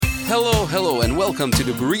Hello, and welcome to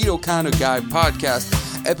the Burrito Kind of Guy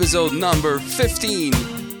podcast, episode number 15.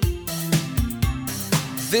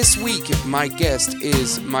 This week, my guest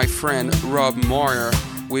is my friend Rob Moyer,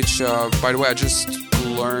 which, by the way, I just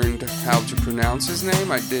learned how to pronounce his name.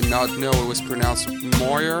 I did not know it was pronounced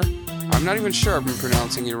Moyer. I'm not even sure I've been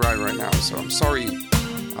pronouncing it right now, so I'm sorry,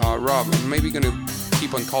 Rob. I'm maybe going to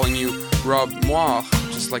keep on calling you Rob Moir,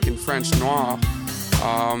 just like in French, noir.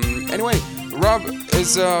 Anyway, Rob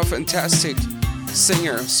is a fantastic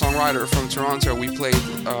singer, songwriter from Toronto. We played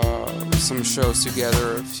some shows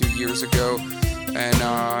together a few years ago, and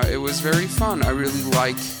it was very fun. I really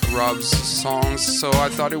like Rob's songs, so I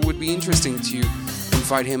thought it would be interesting to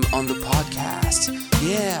invite him on the podcast.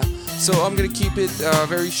 Yeah, so I'm going to keep it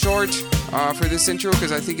very short for this intro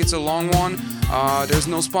because I think it's a long one. There's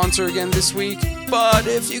no sponsor again this week, but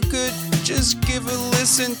if you could just give a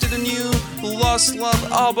listen to the new Lost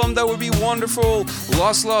Love album, that would be wonderful.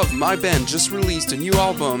 Lost Love, my band, just released a new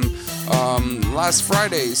album last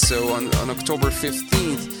Friday, so on October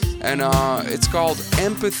 15th, and it's called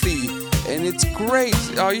Empathy, and it's great.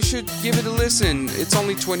 You should give it a listen. It's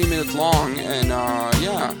only 20 minutes long, and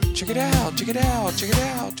yeah, check it out.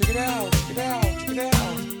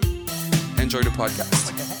 Enjoy the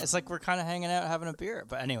podcast. It's like we're kind of hanging out, having a beer.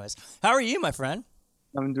 But anyways, how are you, my friend?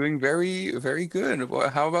 I'm doing very, very good.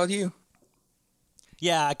 How about you?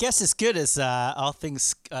 Yeah, I guess as good as all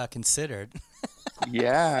things considered.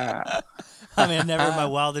 Yeah. I mean, never in my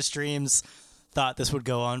wildest dreams thought this would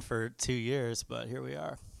go on for 2 years, but here we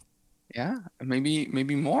are. Yeah, maybe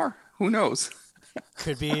more. Who knows?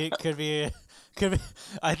 Could be.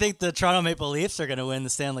 I think the Toronto Maple Leafs are going to win the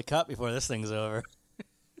Stanley Cup before this thing's over.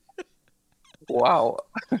 Wow.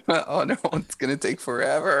 Oh no, it's gonna take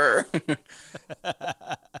forever. Yeah,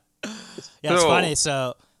 it's funny.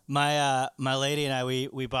 So my lady and I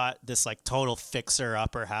we bought this like total fixer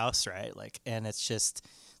upper house, right? Like, and it's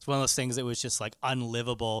one of those things that was just like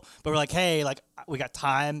unlivable. But we're like, hey, like we got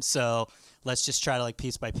time, so let's just try to like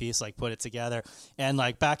piece by piece like put it together. And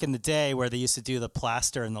like back in the day where they used to do the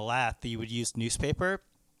plaster and the lath, you would use newspaper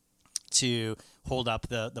to hold up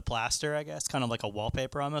the plaster, I guess, kind of like a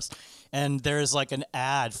wallpaper almost. And there's like an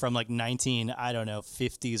ad from like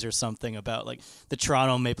 50s or something about like the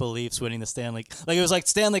Toronto Maple Leafs winning the Stanley. Like it was like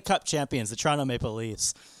Stanley Cup champions, the Toronto Maple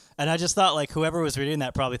Leafs. And I just thought like whoever was reading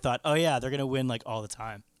that probably thought, oh yeah, they're going to win like all the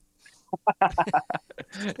time.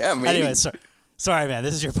 Yeah, maybe. Anyway, sorry, man.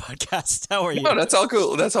 This is your podcast. How are you? No, that's all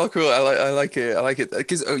cool. I like it.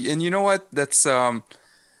 Because and you know what? That's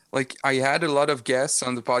like I had a lot of guests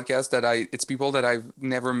on the podcast that it's people that I've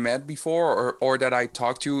never met before or that I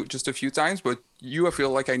talked to just a few times, but I feel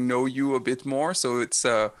like I know you a bit more, so it's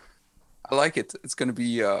I like it. It's gonna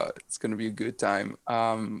be a good time.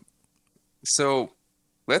 So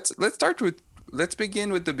let's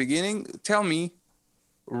begin with the beginning. Tell me,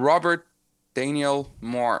 Robert Daniel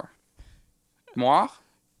Moore. Moore.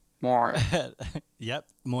 Yep,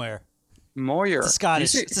 Moyer. Moyer. It's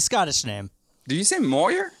a Scottish name. Do you say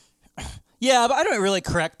Moyer? Yeah, but I don't really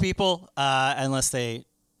correct people unless they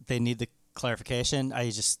need the clarification. I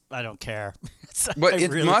don't care. But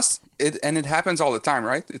it happens all the time,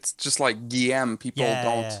 right? It's just like Guillaume. People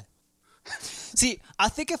don't. Yeah. See, I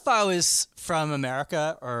think if I was from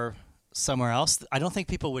America or somewhere else, I don't think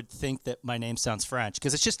people would think that my name sounds French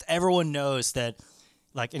because it's just everyone knows that,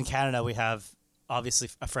 like in Canada, we have obviously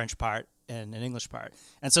a French part and an English part,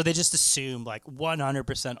 and so they just assume like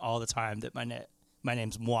 100% all the time that my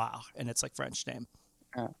name's Moir, and it's like French name.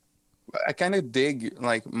 Yeah. I kind of dig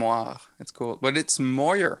like Moir. It's cool, but it's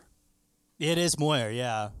Moyer. It is Moyer,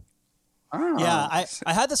 yeah. Oh. Yeah,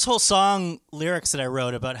 I had this whole song lyrics that I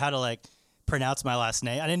wrote about how to like pronounce my last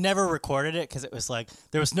name, and I never recorded it because it was like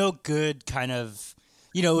there was no good kind of,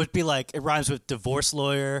 it would be like it rhymes with divorce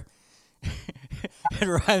lawyer. It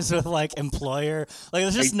rhymes with like employer. Like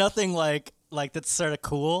there's just nothing like that's sort of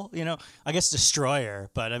cool, I guess destroyer,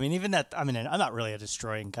 but I mean even that, I mean I'm not really a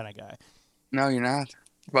destroying kind of guy. No, you're not.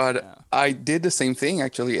 But yeah. I did the same thing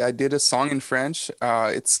actually. I did a song in French.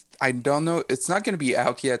 I don't know, it's not going to be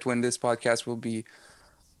out yet when this podcast will be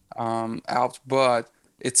out, but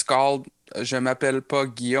it's called Je m'appelle pas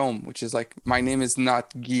Guillaume, which is like my name is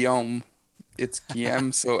not Guillaume, it's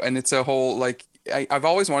Guillaume. So, and it's a whole like I've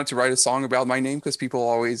always wanted to write a song about my name because people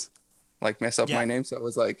always like mess up my name. So I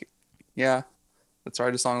was like, yeah, let's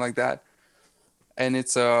write a song like that. And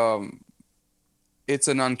it's an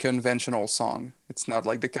unconventional song. It's not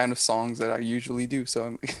like the kind of songs that I usually do. So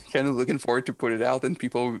I'm kind of looking forward to put it out and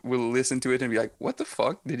people will listen to it and be like, what the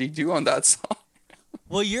fuck did he do on that song?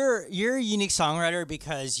 Well, you're a unique songwriter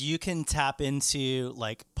because you can tap into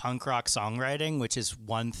like punk rock songwriting, which is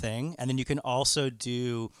one thing, and then you can also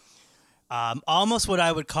do almost what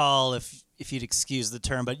I would call, if you'd excuse the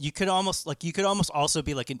term, but you could almost also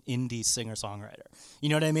be like an indie singer songwriter. You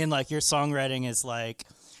know what I mean? Like your songwriting is like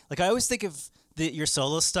I always think of your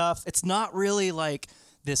solo stuff. It's not really like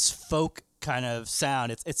this folk kind of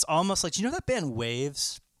sound. It's almost like, you know that band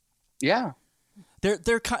Waves? Yeah. Is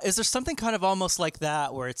there something kind of almost like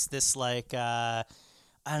that where it's this like I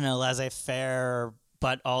don't know, laissez-faire,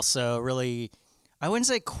 but also really, I wouldn't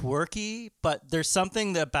say quirky, but there's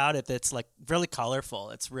something about it that's like really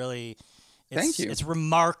colorful. Thank you. It's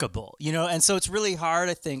remarkable, you know, and so it's really hard,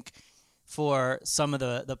 I think, for some of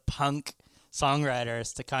the punk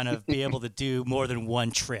songwriters to kind of be able to do more than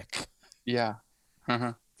one trick. Yeah.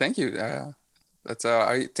 Thank you. That's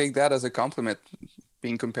I take that as a compliment,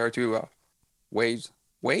 being compared to Waves.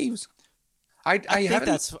 Waves. I think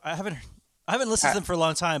haven't. I haven't listened to them for a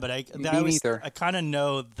long time, but I neither. kind of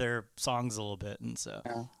know their songs a little bit, and so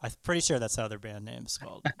Yeah. I'm pretty sure that's how their band name's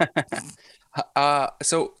called.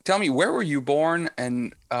 So tell me, where were you born,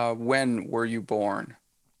 and when were you born?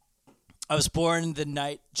 I was born the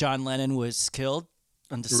night John Lennon was killed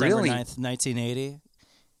on December Really? 9th, 1980.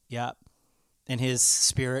 Yeah. And his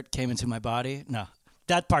spirit came into my body. No,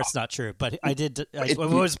 that part's not true, but I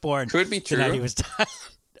was born Could be the night true. he was died.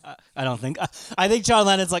 I don't think. I think John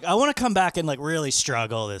Lennon's like, I want to come back and like really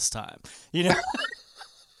struggle this time, you know.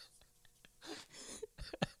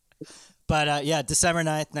 But yeah, December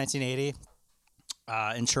 9th, 1980,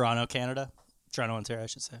 in Toronto, Canada, Toronto, Ontario, I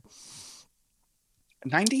should say.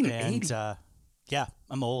 1980. And yeah,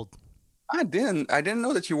 I'm old. I didn't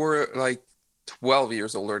know that you were like 12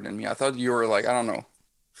 years older than me. I thought you were like, I don't know,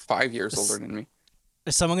 5 years older than me.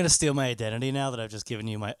 Is someone going to steal my identity now that I've just given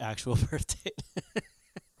you my actual birth date?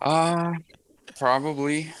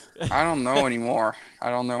 Probably. I don't know anymore. I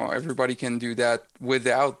don't know. Everybody can do that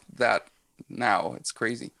without that now. It's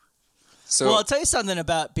crazy. So Well, I'll tell you something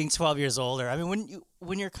about being 12 years older. I mean,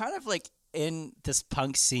 when you're kind of like in this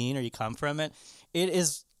punk scene or you come from it, it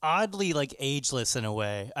is oddly like ageless in a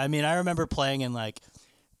way. I mean, I remember playing in like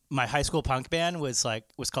my high school punk band was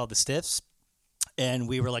called the Stiffs, and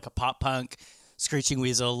we were like a pop punk, Screeching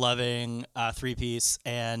Weasel loving 3-piece,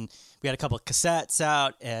 and we had a couple of cassettes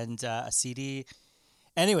out and a CD.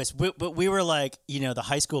 Anyways, but we were like, you know, the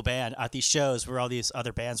high school band at these shows where all these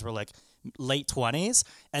other bands were like late 20s,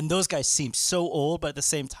 and those guys seemed so old, but at the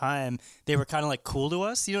same time they were kind of like cool to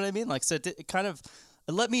us, you know what I mean? Like, so it kind of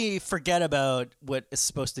let me forget about what is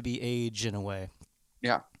supposed to be age in a way.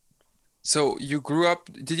 yeah. So did you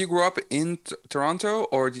grow up in Toronto,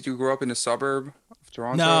 or did you grow up in a suburb of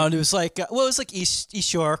Toronto? No, it was like it was like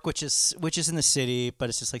East York, which is in the city, but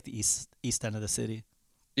it's just like the east end of the city.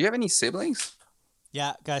 Do you have any siblings?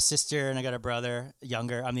 Yeah, got a sister and I got a brother,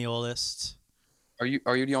 younger. I'm the oldest. Are you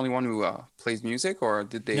the only one who plays music, or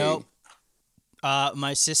did they? No.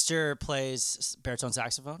 My sister plays baritone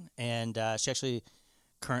saxophone, and she actually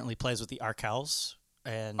currently plays with the Arkells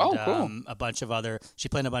and Oh, cool. a bunch of other. She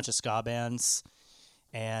played in a bunch of ska bands,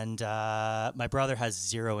 and my brother has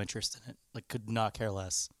zero interest in it. Like, could not care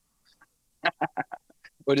less.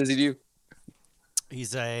 What does he do?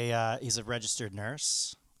 He's a registered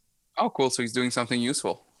nurse. Oh, cool. So he's doing something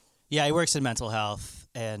useful. Yeah, he works in mental health,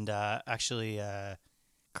 and actually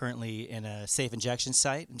currently in a safe injection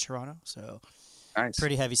site in Toronto. So Nice.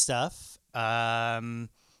 pretty heavy stuff.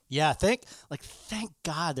 Yeah, thank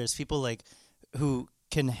God there's people like who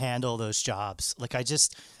can handle those jobs. Like I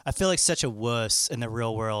feel like such a wuss in the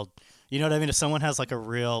real world. You know what I mean? If someone has like a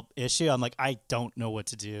real issue, I'm like, I don't know what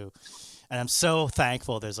to do. And I'm so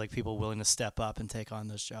thankful there's like people willing to step up and take on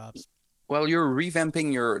those jobs. Well, you're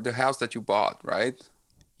revamping the house that you bought, right?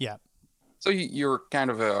 Yeah. So you're kind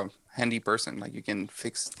of a handy person, like you can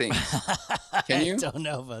fix things. Can you? I don't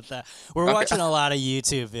know about that. We're Okay. watching a lot of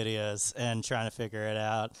YouTube videos and trying to figure it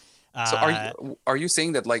out. So are you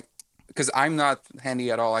saying that, like, because I'm not handy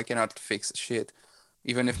at all, I cannot fix shit,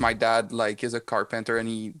 even if my dad like is a carpenter and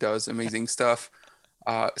he does amazing stuff.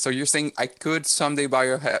 So you're saying I could someday buy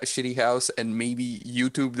a shitty house and maybe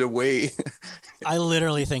YouTube the way? I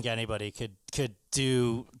literally think anybody could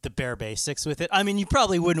do the bare basics with it. I mean, you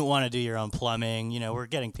probably wouldn't want to do your own plumbing. You know, we're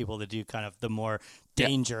getting people to do kind of the more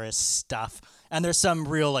dangerous stuff. And there's some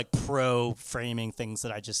real like pro framing things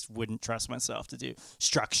that I just wouldn't trust myself to do,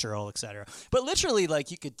 structural, etc. But literally, like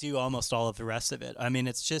you could do almost all of the rest of it. I mean,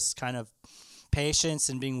 it's just kind of patience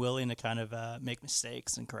and being willing to kind of make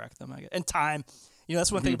mistakes and correct them. I guess. And time. You know,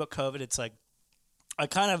 that's one thing about COVID. It's like I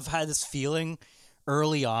kind of had this feeling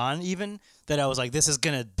early on even that I was like, this isn't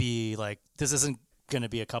going to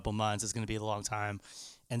be a couple months. It's going to be a long time.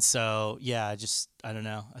 And so, yeah, I don't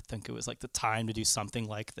know. I think it was like the time to do something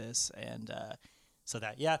like this. And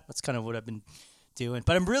that's kind of what I've been doing.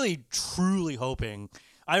 But I'm really truly hoping.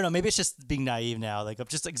 I don't know. Maybe it's just being naive now. Like I'm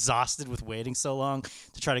just exhausted with waiting so long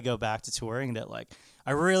to try to go back to touring that like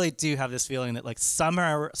I really do have this feeling that like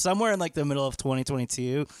somewhere in like the middle of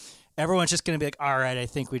 2022, everyone's just gonna be like, all right, I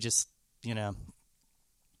think we just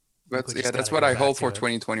That's what I hope for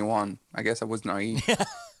 2021. I guess I was naive.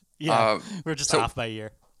 Yeah, we're just off by a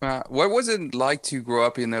year. What was it like to grow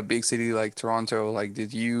up in a big city like Toronto? Like,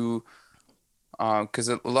 did you? Because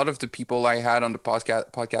a lot of the people I had on the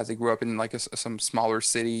podcast, they grew up in like some smaller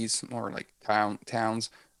cities or like towns.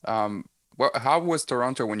 How was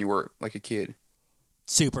Toronto when you were like a kid?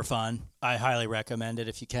 Super fun. I highly recommend it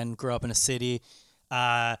if you can grow up in a city.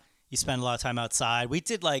 You spend a lot of time outside. I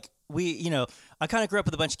kind of grew up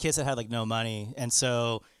with a bunch of kids that had like no money, and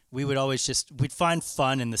so we would always we'd find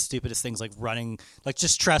fun in the stupidest things like running, like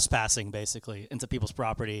just trespassing basically into people's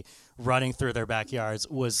property, running through their backyards.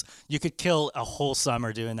 You could kill a whole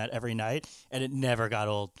summer doing that every night, and it never got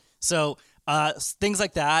old. So things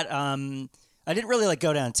like that. I didn't really like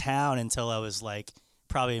go downtown until I was like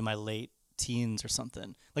probably in my late teens or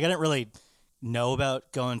something. Like I didn't really know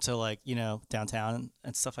about going to like downtown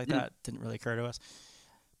and stuff like that. Didn't really occur to us.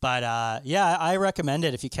 But yeah, I recommend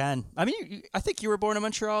it if you can. I mean, I think you were born in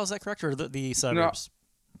Montreal. Is that correct, or the suburbs?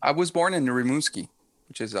 No, I was born in Rimouski,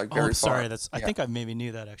 which is like very far. Sorry, I think I maybe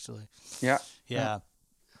knew that actually. Yeah. Yeah.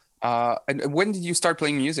 And when did you start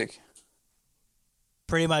playing music?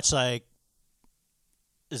 Pretty much like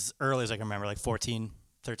as early as I can remember, like 13,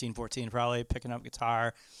 14, probably, picking up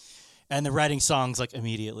guitar and then writing songs like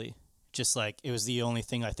immediately. Just like it was the only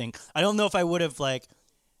thing I think. I don't know if I would have like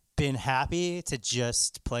been happy to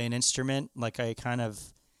just play an instrument. Like I kind of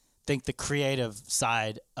think the creative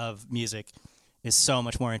side of music is so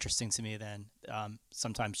much more interesting to me than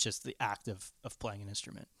sometimes just the act of playing an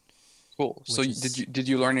instrument. Cool. So did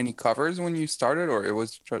you learn any covers when you started, or it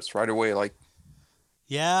was just right away like?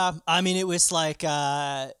 Yeah, I mean it was like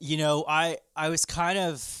I was kind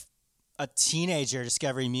of a teenager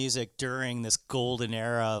discovering music during this golden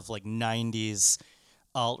era of like 90s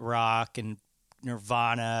alt rock and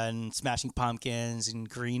Nirvana and Smashing Pumpkins and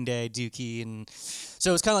Green Day, Dookie, and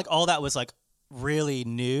so it was kind of like all that was like really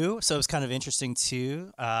new. So it was kind of interesting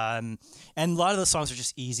too. And a lot of the songs are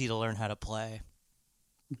just easy to learn how to play.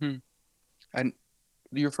 Mm-hmm. And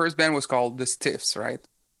your first band was called The Stiffs, right?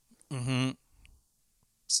 Mm-hmm.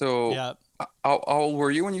 So yeah. How old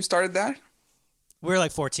were you when you started that? We were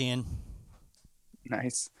like 14.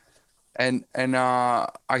 Nice. And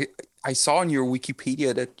I saw on your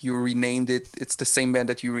Wikipedia that you renamed it. It's the same band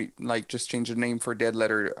that you just changed the name for Dead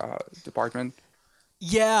Letter Department.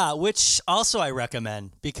 Yeah, which also I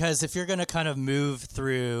recommend, because if you're going to kind of move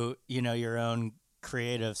through, your own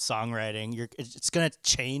creative songwriting, it's going to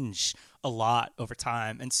change a lot over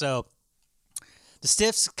time. And so the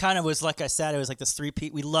Stiffs kind of was, like I said, it was like this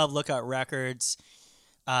three-peat. We love Lookout Records.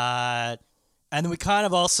 And then we kind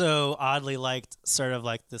of also oddly liked sort of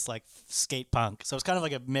like this like skate punk. So it's kind of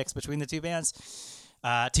like a mix between the two bands,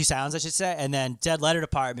 two sounds, I should say. And then Dead Letter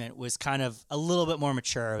Department was kind of a little bit more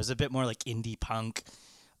mature. It was a bit more like indie punk.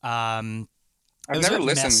 I've never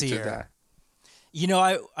listened to that.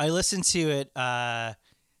 I listened to it. I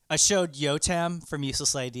showed Yotam from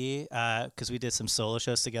Useless ID because we did some solo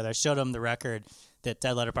shows together. I showed him the record that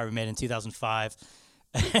Dead Letter Department made in 2005.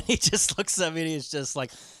 And he just looks at me and he's just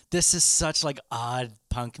like, this is such like odd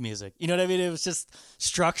punk music. You know what I mean? It was just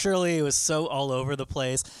structurally, it was so all over the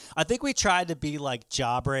place. I think we tried to be like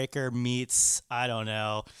Jawbreaker meets, I don't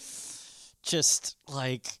know, just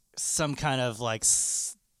like some kind of like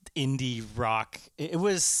indie rock. It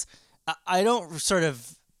was, I don't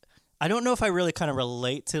know if I really kind of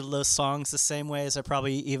relate to those songs the same way as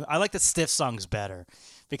I like the Stiff songs better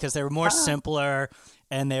because they were more simpler.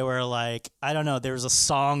 And they were like, I don't know, there was a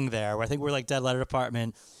song there where I think we're like Dead Letter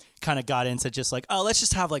Department kind of got into just like, oh, let's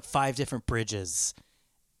just have like 5 different bridges.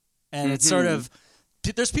 And it's sort of,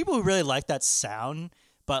 there's people who really like that sound,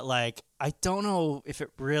 but like, I don't know if it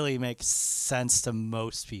really makes sense to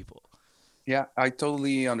most people. Yeah, I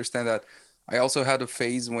totally understand that. I also had a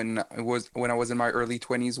phase when I was in my early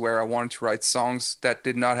 20s where I wanted to write songs that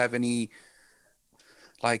did not have any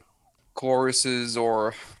like choruses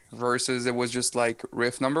or verses. It was just like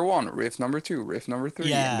riff number 1, riff number 2, riff number 3,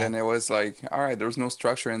 Yeah. and then it was like, all right, there's no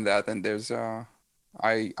structure in that, and there's I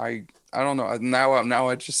don't know, now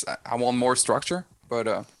I want more structure,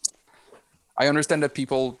 but I understand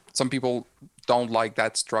that some people don't like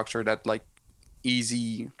that structure, that like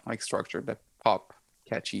easy like structure, that pop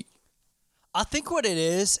catchy. I think what it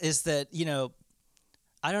is that,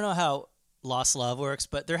 I don't know how Lost Love works,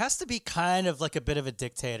 but there has to be kind of like a bit of a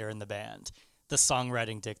dictator in the band the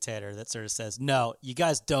songwriting dictator that sort of says, no, you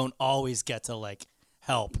guys don't always get to like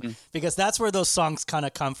help, because that's where those songs kind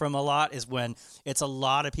of come from a lot, is when it's a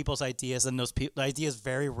lot of people's ideas, and those ideas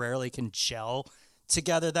very rarely can gel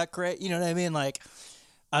together that great. You know what I mean? Like,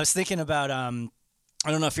 I was thinking about I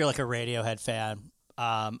don't know if you're like a Radiohead fan.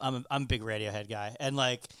 I'm a big Radiohead guy, and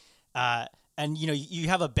like and you know, you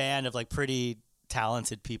have a band of like pretty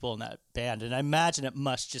talented people in that band, and I imagine it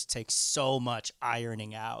must just take so much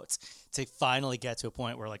ironing out to finally get to a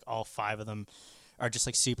point where like all five of them are just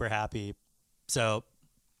like super happy. So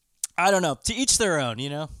I don't know, to each their own, you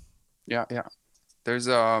know. Yeah, yeah. There's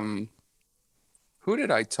who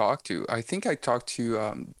did I talk to? I think I talked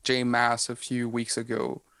to Jay Mass a few weeks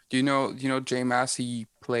ago. Do you know Jay Mass? He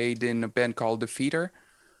played in a band called The Feeder,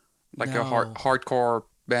 like a No. hardcore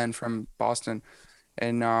band from Boston.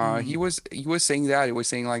 And he was saying that. He was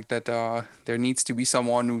saying like that there needs to be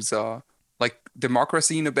someone who's like,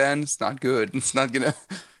 democracy in a band is not good. It's not gonna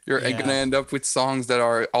you're gonna Yeah. end up with songs that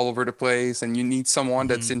are all over the place, and you need someone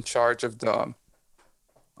that's Hmm. in charge of the,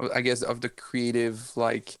 I guess, of the creative,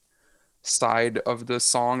 like, side of the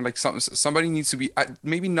song. Like, somebody needs to be,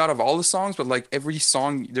 maybe not of all the songs, but like every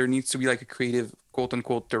song there needs to be like a creative, quote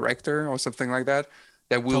unquote, director or something like that,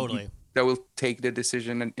 that will be Totally. that will take the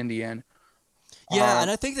decision in the end. Yeah, Uh,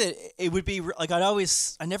 and I think that it would be like,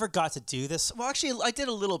 I never got to do this. Well, actually, I did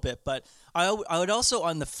a little bit, but I would also,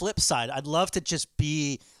 on the flip side, I'd love to just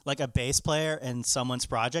be like a bass player in someone's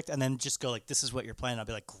project, and then just go like, "This is what you're playing." I'll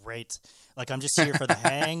be like, "Great!" Like, I'm just here for the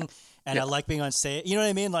hang, and yeah, I like being on stage. You know what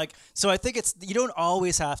I mean? Like, so I think it's, you don't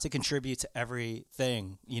always have to contribute to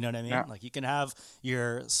everything. You know what I mean? yeah. Like, you can have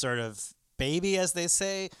your sort of baby, as they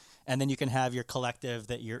say, and then you can have your collective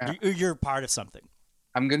that Yeah. you're part of something.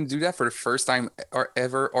 I'm gonna do that for the first time or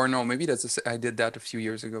ever, or no, maybe I did that a few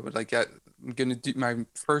years ago, but like, yeah, I'm gonna do my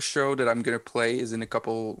first show that I'm gonna play is in a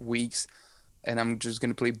couple weeks, and I'm just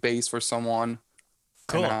gonna play bass for someone,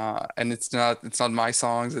 Cool. and it's not my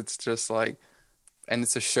songs, it's just like, and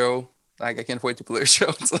it's a show. Like, I can't wait to play a show.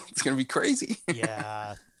 It's gonna be crazy.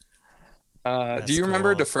 Yeah, Do that's you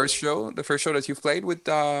remember cool. the first show that you played with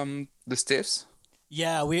the Stiffs?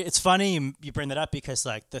 Yeah, it's funny you bring that up, because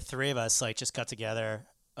like the three of us like just got together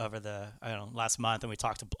over the, I don't know, last month, and we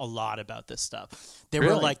talked a lot about this stuff. There were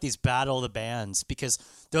Really? like these battle of the bands, because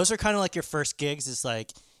those are kind of like your first gigs. Is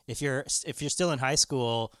like, if you're still in high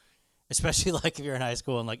school, especially like if you're in high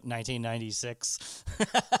school in like 1996,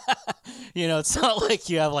 you know, it's not like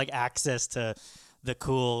you have like access to the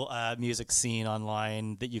cool music scene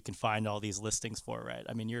online that you can find all these listings for, right?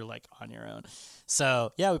 I mean, you're like on your own.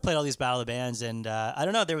 So yeah, we played all these battle of the bands, and I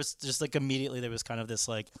don't know, there was just like immediately there was kind of this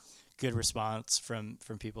like good response from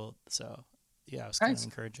people. So yeah, it was kind of Nice.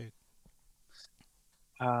 encouraging.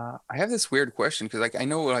 I have this weird question because, like, I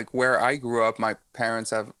know, like, where I grew up, my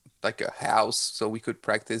parents have like a house, so we could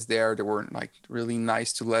practice there. They weren't like really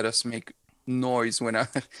nice to let us make noise when I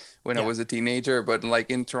when I Yeah. was a teenager. But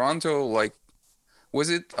like in Toronto, like,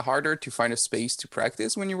 was it harder to find a space to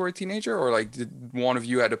practice when you were a teenager, or like did one of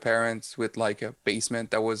you had a parent with like a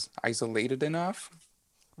basement that was isolated enough?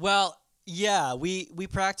 Well, yeah, we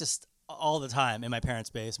practiced all the time in my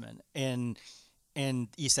parents' basement in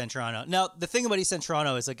East End Toronto. Now, the thing about East End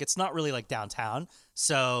Toronto is like, it's not really like downtown,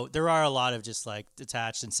 so there are a lot of just like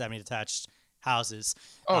detached and semi-detached houses.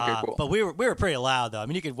 Okay, cool. But we were pretty loud though. I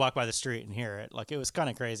mean, you could walk by the street and hear it. Like, it was kind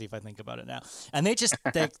of crazy if I think about it now. And they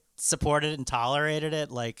supported and tolerated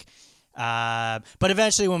it. Like, but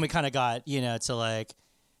eventually when we kind of got, you know, to like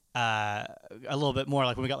uh, a little bit more,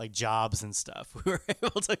 like when we got like jobs and stuff, we were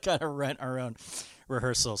able to kind of rent our own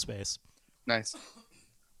rehearsal space. Nice.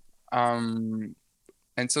 Um,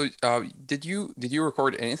 and so, did you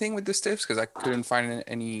record anything with the Stiffs? Because I couldn't find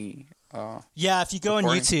any Yeah, if you go on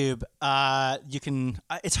recording. YouTube, you can.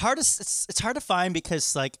 It's hard to it's hard to find,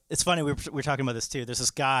 because like, it's funny, we were talking about this too. There's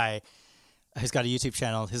this guy who's got a YouTube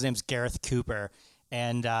channel. His name's Gareth Cooper,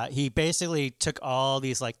 and he basically took all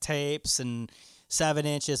these like tapes and 7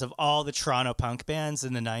 inches of all the Toronto punk bands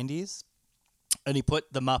in the '90s, and he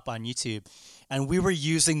put them up on YouTube. And we were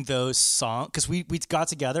using those songs because we got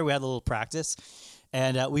together. We had a little practice,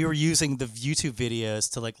 and we were using the YouTube videos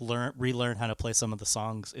to like relearn how to play some of the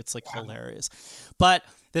songs. It's like Wow. hilarious. But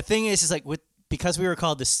the thing is like, because we were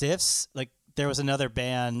called the Stiffs, like there was another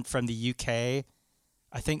band from the UK,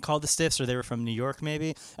 I think, called the Stiffs, or they were from New York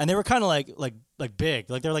maybe, and they were kind of like big,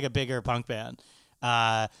 like they're like a bigger punk band.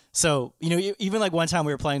 So you know, even like one time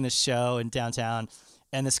we were playing this show in downtown,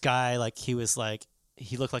 and this guy, like,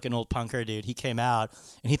 he looked like an old punker dude. He came out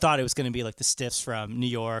and he thought it was going to be like the Stiffs from New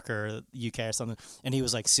York or UK or something, and he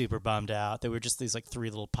was like super bummed out. They were just these like three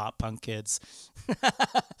little pop punk kids,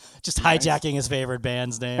 just Nice. hijacking his favorite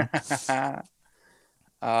band's name.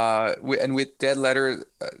 And with Dead Letter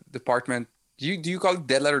Department, do you call it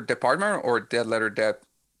Dead Letter Department or Dead Letter Dead?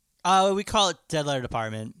 We call it Dead Letter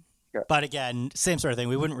Department, Yeah. but again, same sort of thing.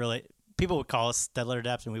 We wouldn't really. People would call us Dead Letter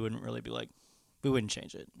Depth, and we wouldn't really be like, we wouldn't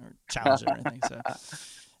change it or challenge it or anything. So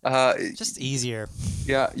Uh, just easier.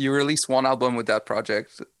 yeah, you released one album with that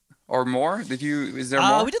project or more? Did you? Is there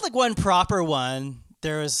more? We did like one proper one.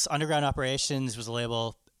 There was Underground Operations was a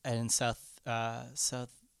label in South, I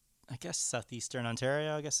guess southeastern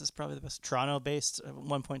Ontario. I guess is probably the best. Toronto based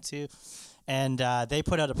 1.2, and they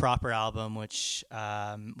put out a proper album, which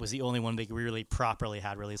was the only one they really properly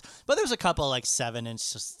had released. But there was a couple like 7-inch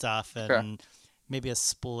stuff and. Okay. Maybe a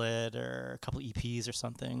split or a couple EPs or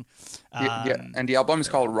something. Yeah, and the album is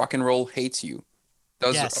called Rock and Roll Hates You.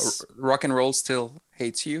 Does Yes. Rock and Roll still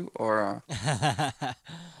hates you, or At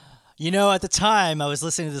the time I was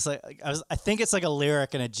listening to this I think it's like a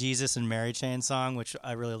lyric in a Jesus and Mary Chain song, which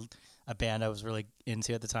a band I was really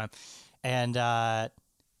into at the time. And I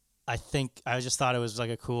think I just thought it was like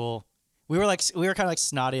a cool. We were kind of like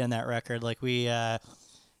snotty on that record. Like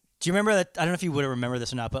do you remember that? I don't know if you would remember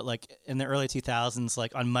this or not, but like in the early 2000s,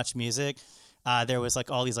 like on Much Music, there was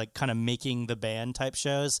like all these like kind of making the band type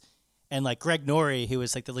shows. And like Greg Norrie, who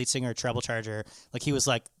was like the lead singer of Treble Charger, like he was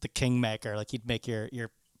like the kingmaker. Like he'd make your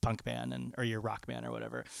punk band or your rock band or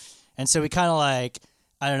whatever. And so we kind of like,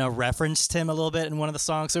 I don't know, referenced him a little bit in one of the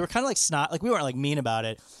songs. So we were kind of like snot, like we weren't like mean about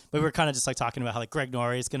it, but we were kind of just like talking about how like Greg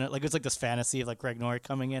Norrie is gonna like, it was like this fantasy of like Greg Norrie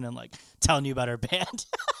coming in and like telling you about our band.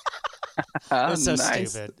 It was so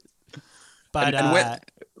nice. stupid. But And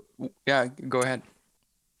yeah, go ahead.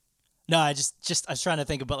 no, I was trying to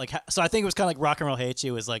think about like so I think it was kind of like Rock and Roll Hates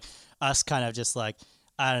You was like us kind of just like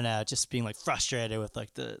I don't know, just being like frustrated with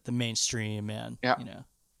like the mainstream and Yeah, you know.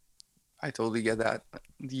 I totally get that.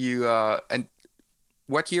 You and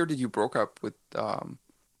what year did you broke up with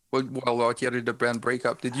what year did the band break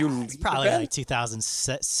up? Did you It's leave the probably band? like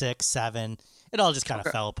 2006, 7. It all just kind of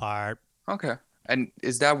Okay. fell apart. Okay. And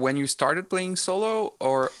is that when you started playing solo,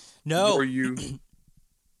 or were No, you?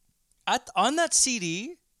 on that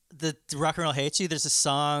CD, the Rock and Roll Hates You, there's a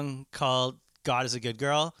song called God is a Good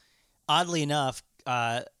Girl. Oddly enough,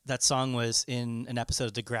 that song was in an episode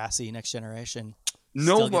of Degrassi Next Generation.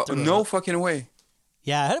 Still get the No fucking way.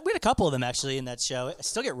 Yeah, we had a couple of them actually in that show. I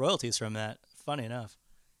still get royalties from that. Funny enough.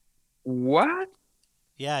 What?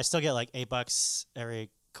 Yeah, I still get like $8 every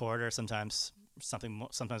quarter, sometimes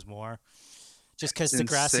sometimes more. Just because It's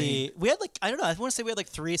insane. Degrassi, we had like I don't know. I want to say we had like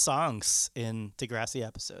 3 songs in Degrassi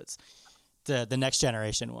episodes. The Next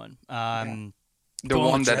Generation one. Yeah.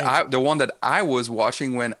 Going with Drake. The one that I was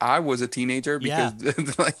watching when I was a teenager Yeah,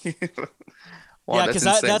 because like wow, yeah, that's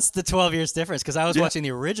because insane. that's the 12 years difference. Because I was Yeah. watching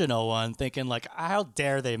the original one, thinking like, how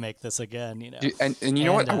dare they make this again? You know. And you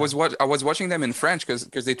know what? And I was watching them in French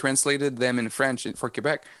because they translated them in French for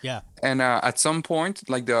Quebec. yeah. And at some point,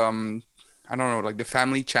 like the I don't know, like the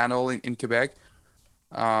Family Channel in Quebec,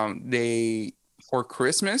 they for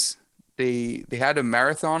Christmas they had a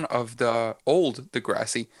marathon of the old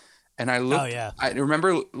Degrassi, and Oh yeah. I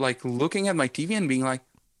remember like looking at my TV and being like,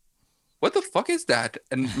 "What the fuck is that?"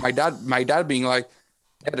 And my dad being like,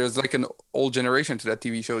 "Yeah, there's like an old generation to that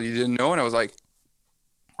TV show you didn't know," and I was like,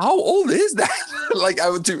 "How old is that?" Like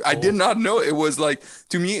I did Old. not know it was like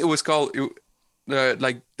to me it was called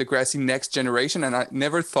like the grassy next generation, and I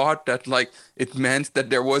never thought that like it meant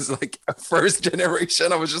that there was like a first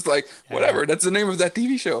generation. I was just like, Yeah. whatever, that's the name of that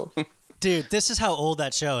TV show. Dude, this is how old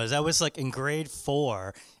that show is. I was like in grade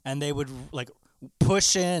 4, and they would like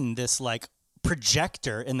push in this like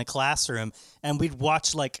projector in the classroom, and we'd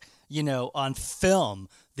watch like on film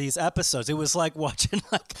these episodes. It was like watching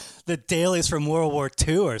like the dailies from World War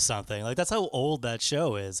II or something. Like that's how old that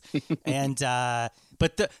show is. And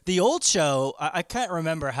but the old show, I can't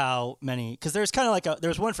remember how many because there's kind of like there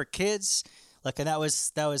was one for kids. Like and that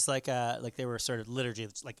was like they were sort of liturgy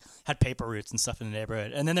that's like had paper routes and stuff in the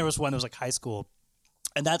neighborhood, and then there was one that was like high school,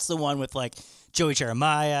 and that's the one with like Joey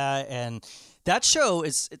Jeremiah, and that show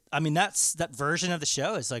is I mean that version of the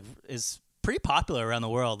show is pretty popular around the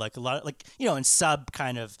world, like a lot of like in sub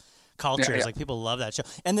kind of Yeah, cultures, yeah. like people love that show,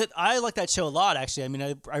 and that I like that show a lot actually. I mean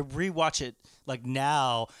I rewatch it like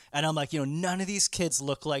now, and I'm like none of these kids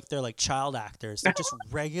look like they're like child actors, they're just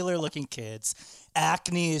regular looking kids.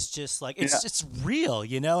 Acne is just like Yeah. it's real,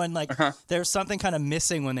 and like Uh-huh. there's something kind of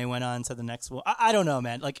missing when they went on to the next one. I don't know,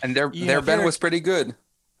 man. Like And their you know, if band you're- was pretty good.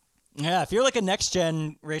 yeah, if you're like a next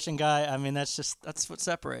generation guy, I mean that's what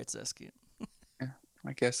separates us. Yeah,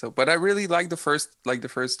 I guess so. But I really like the first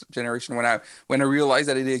generation when I realized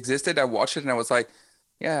that it existed. I watched it and I was like,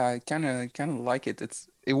 yeah, I kind of like it.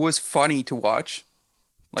 It was funny to watch.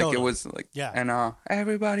 Like it Totally. was like, Yeah. and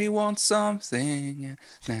everybody wants something,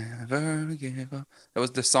 never give up. That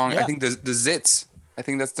was the song. I Yeah. think the Zits. I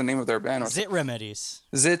think that's the name of their band. Or Zit Remedies.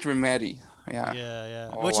 Zit Remedy. Yeah. Yeah, yeah.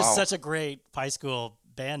 Oh Which is wow. such a great high school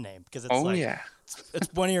band name because it's Oh like yeah. it's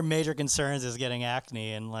one of your major concerns is getting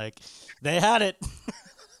acne, and like they had it.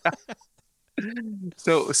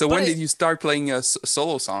 So But when did you start playing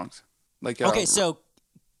solo songs? Like okay, so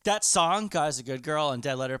that song "God's a Good Girl" and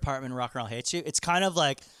 "Dead Letter Apartment" "Rock and Roll Hates You." It's kind of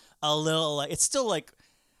like a little like it's still like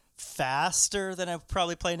faster than I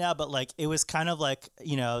probably play now, but like it was kind of like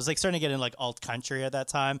I was like starting to get in like alt country at that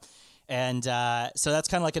time, and so that's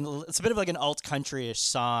kind of like it's a bit of like an alt country ish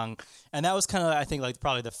song, and that was kind of I think like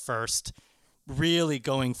probably the first really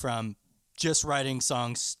going from just writing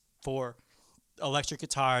songs for electric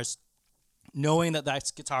guitars, knowing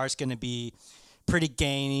that guitar is going to be pretty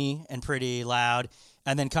gainy and pretty loud,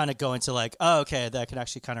 and then kind of go into like, oh, okay, that I can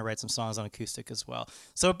actually kind of write some songs on acoustic as well.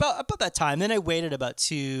 So about that time, then I waited about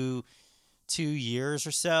two years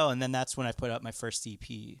or so, and then that's when I put up my first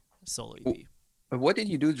EP, solo EP. what did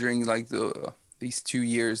you do during like these 2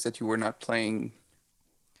 years that you were not playing?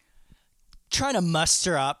 Trying to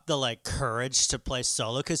muster up the like courage to play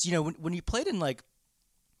solo, because when you played in like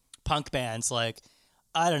punk bands, like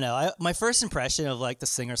I don't know, my first impression of like the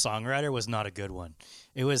singer songwriter was not a good one.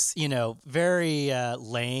 It was very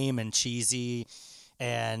lame and cheesy,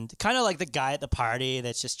 and kind of like the guy at the party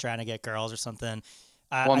that's just trying to get girls or something.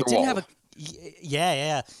 I didn't have Wonderwall. a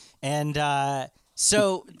yeah, and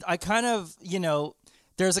so I kind of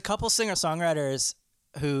there's a couple singer songwriters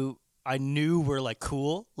who I knew were like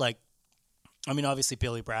cool, like I mean, obviously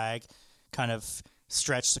Billy Bragg kind of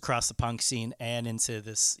stretched across the punk scene and into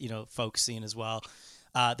this, folk scene as well.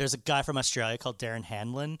 There's a guy from Australia called Darren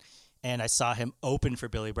Hanlon, and I saw him open for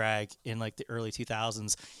Billy Bragg in like the early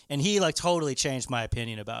 2000s, and he like totally changed my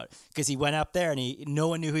opinion about it because he went up there and no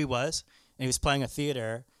one knew who he was, and he was playing a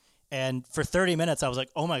theater, and for 30 minutes I was like,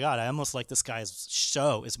 oh my god, I almost like this guy's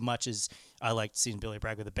show as much as I liked seeing Billy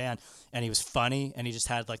Bragg with the band, and he was funny, and he just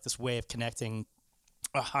had like this way of connecting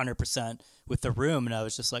 100% with the room, and I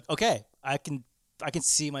was just like, okay, I can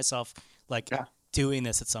see myself like Yeah. doing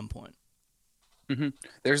this at some point. hmm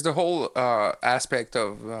There's the whole aspect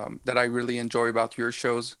of that I really enjoy about your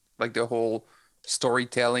shows, like the whole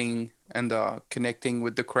storytelling and connecting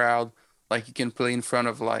with the crowd. Like you can play in front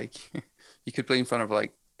of like you could play in front of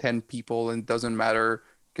like 10 people and it doesn't matter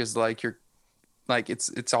because like you're like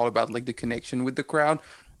it's all about like the connection with the crowd.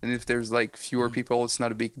 And if there's like fewer Mhm. people, it's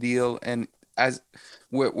not a big deal. And as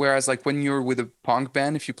whereas like when you're with a punk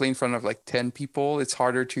band, if you play in front of like 10 people, it's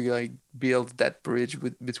harder to like build that bridge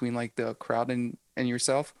between like the crowd and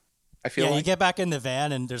yourself. I feel Yeah, you like. get back in the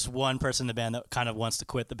van, and there's one person in the band that kind of wants to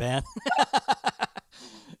quit the band,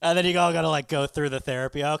 and then you all got to like go through the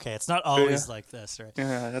therapy. Okay, it's not Yeah, always like this, right?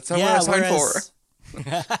 yeah, that's not what I Yeah, signed for. whereas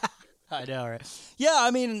I know, right? Yeah,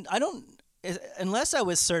 I mean, I don't unless I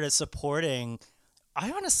was sort of supporting.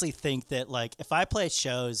 I honestly think that like if I play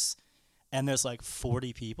shows and there's like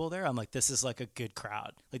 40 people there, I'm like, this is like a good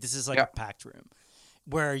crowd. Like this is like Yeah. a packed room.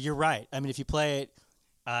 Where you're right. I mean, if you play it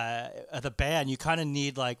at the band, you kind of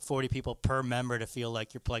need like 40 people per member to feel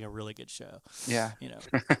like you're playing a really good show. Yeah. You know.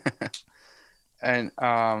 And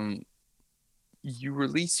you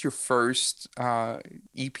released your first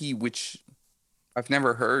EP, which I've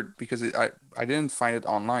never heard because I didn't find it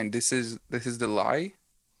online. This is The Lie.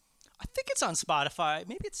 I think it's on Spotify.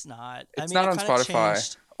 Maybe it's not. I It's mean, not it on kind of Spotify,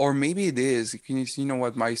 changed. or maybe it is. You know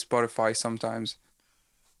what? My Spotify sometimes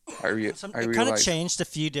I It kind of realize. changed a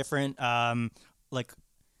few different like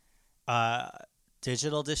uh,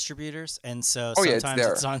 digital distributors, and so Oh yeah, it's sometimes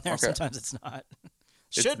there. it's on there, Okay, sometimes it's not.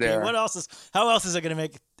 it's Should be. there. What else is? How else is it going to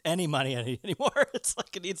make any money anymore? It's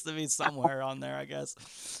like it needs to be somewhere on there, I guess.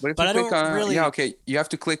 But if But you I click don't on, yeah, really. okay, you have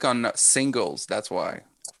to click on singles. That's why.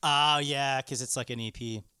 Oh yeah, because it's like an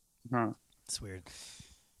EP. Huh. It's weird.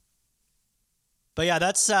 But yeah,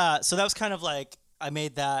 that's so that was kind of like I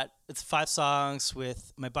made that. It's 5 songs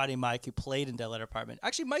with my buddy Mike, who played in Dead Letter Apartment.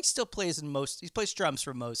 Actually, Mike still plays in most. He plays drums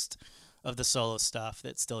for most of the solo stuff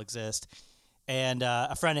that still exists. And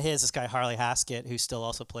a friend of his, this guy Harley Haskett, who still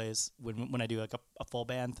also plays when I do like a full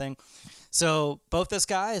band thing. So both those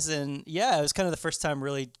guys, and yeah, it was kind of the first time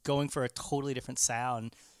really going for a totally different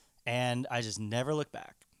sound, and I just never looked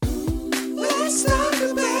back. Let's talk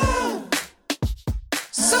about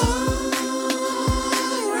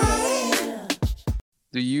songwriting.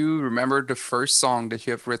 Do you remember the first song that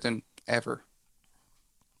you have written ever?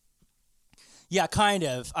 Yeah, kind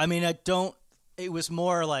of. I mean, I don't. It was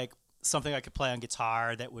more like something I could play on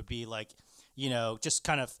guitar that would be like, just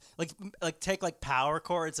kind of like take like power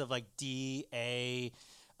chords of like D, A,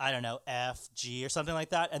 I don't know, F, G or something like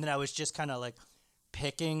that. And then I was just kind of like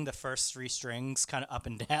picking the first three strings kind of up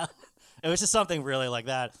and down. It was just something really like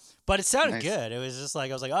that. But it sounded Nice. good. It was just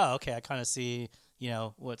like, I was like, oh, okay, I kind of see,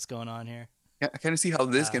 what's going on here. Yeah, I kind of see how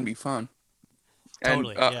this can be fun. And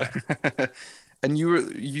Totally, yeah. and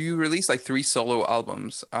you released like 3 solo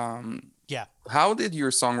albums. Yeah. How did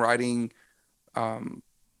your songwriting um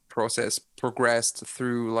process progressed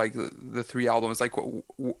through like the 3 albums? Like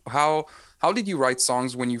how did you write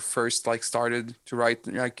songs when you first like started to write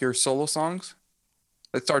like your solo songs?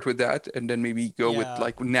 Let's start with that and then maybe go with Yeah.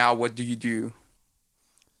 like now what do you do?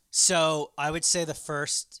 So I would say the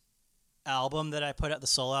first album that I put out, the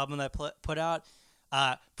solo album that I put out,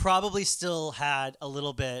 probably still had a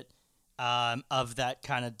little bit of that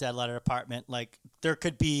kind of Dead Letter Apartment. Like there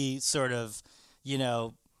could be sort of,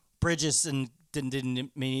 bridges and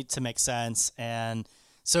didn't need to make sense, and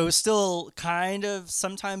so it was still kind of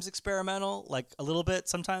sometimes experimental, like a little bit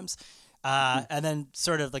sometimes. And then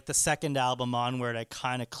sort of like the second album onward, I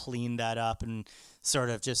kind of cleaned that up and sort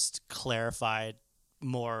of just clarified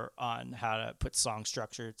more on how to put song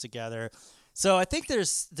structure together. So I think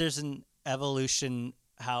there's an evolution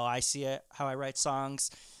how I see it, how I write songs,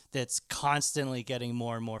 that's constantly getting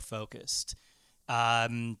more and more focused.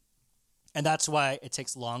 And that's why it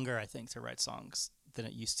takes longer, I think, to write songs than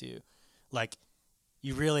it used to. Like,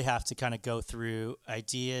 you really have to kind of go through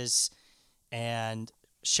ideas and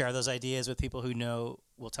share those ideas with people who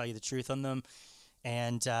will tell you the truth on them.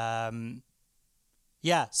 And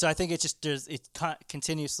yeah, so I think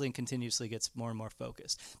continuously gets more and more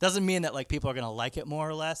focused. Doesn't mean that like people are gonna like it more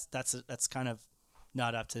or less. That's kind of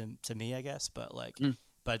not up to me, I guess. But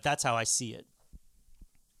but that's how I see it.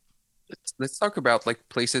 Let's talk about like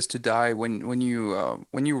Places to Die. When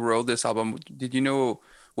you wrote this album, did you know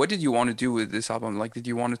what did you want to do with this album? Like, did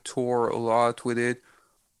you want to tour a lot with it?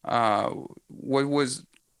 What was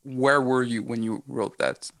Where were you when you wrote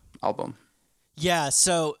that album? Yeah,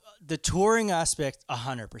 so the touring aspect,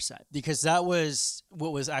 100%, because that was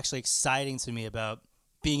what was actually exciting to me about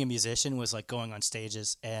being a musician, was like going on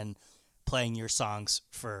stages and playing your songs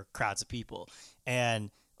for crowds of people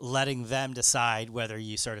and letting them decide whether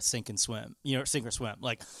you sort of sink or swim.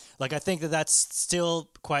 Like I think that's still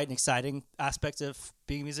quite an exciting aspect of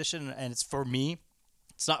being a musician, and it's for me.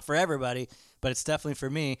 It's not for everybody, but it's definitely for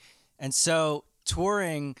me. And so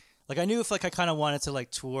touring, like I knew if like I kind of wanted to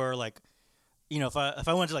like tour, like, if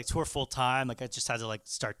I wanted to like tour full time, like I just had to like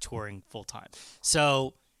start touring full time.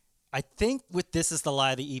 So I think with This Is the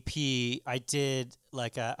Lie, the EP, I did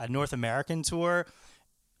like a North American tour.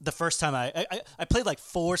 The first time I played like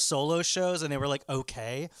 4 solo shows, and they were like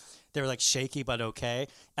okay. They were like shaky but okay.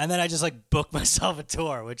 And then I just like booked myself a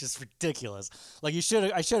tour, which is ridiculous. Like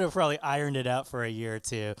I should have probably ironed it out for a year or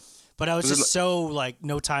two. But I was Was it just so like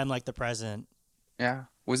no time like the present. Yeah.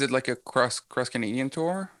 Was it like a cross Canadian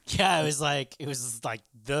tour? Yeah, it was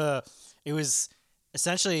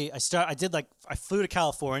essentially I flew to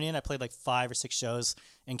California and I played like 5 or 6 shows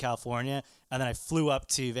in California, and then I flew up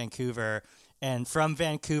to Vancouver, and from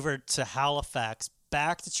Vancouver to Halifax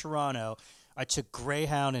back to Toronto, I took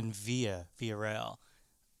Greyhound and Via Rail.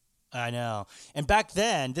 I know. And back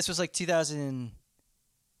then, this was like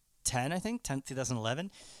 2010, I think,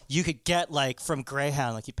 2011. You could get like from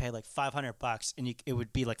Greyhound, like you pay like $500, and it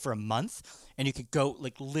would be like for a month, and you could go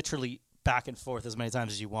like literally back and forth as many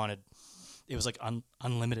times as you wanted. It was like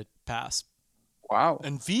unlimited pass. Wow.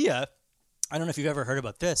 And Via, I don't know if you've ever heard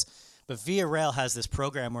about this, but Via Rail has this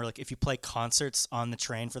program where like if you play concerts on the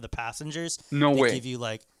train for the passengers, No they way. give you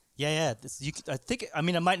like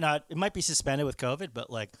it might be suspended with COVID, but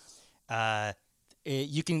like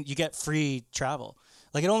you get free travel.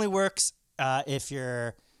 Like it only works if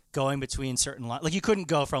you're going between certain lines. Like you couldn't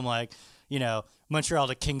go from like, Montreal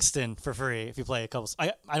to Kingston for free if you play a couple.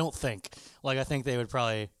 I don't think. Like I think they would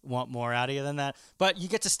probably want more out of you than that. But you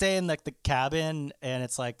get to stay in like the cabin, and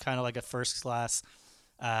it's like kind of like a first class.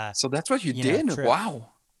 So that's what you know, did? trip. Wow.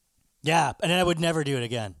 Yeah, and then I would never do it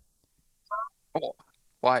again. Oh,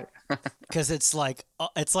 why? Because it's like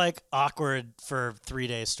awkward for 3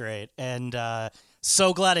 days straight, and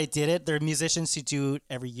so glad I did it. There are musicians who do it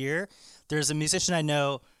every year. There's a musician I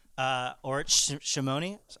know, Orit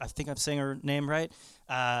Shimoni. I think I'm saying her name right.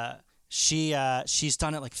 She's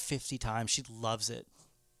done it like 50 times. She loves it.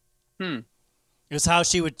 It was how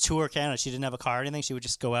she would tour Canada. She didn't have a car or anything. She would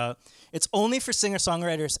just go out. It's only for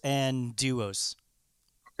singer-songwriters and duos.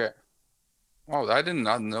 Okay. Oh, I did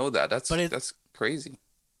not know that. That's crazy.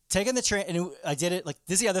 Taking the train, and I did it, like,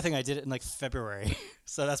 this is the other thing, I did it in, like, February.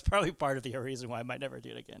 So that's probably part of the reason why I might never do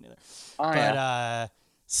it again either. Oh, but, yeah.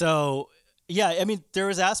 so, Yeah, I mean, there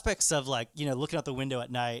was aspects of like, looking out the window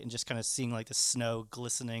at night and just kind of seeing like the snow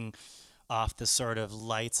glistening off the sort of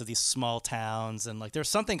lights of these small towns, and like there's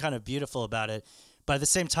something kind of beautiful about it. But at the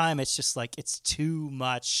same time, it's just like it's too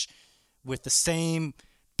much with the same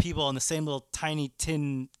people in the same little tiny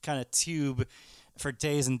tin kind of tube for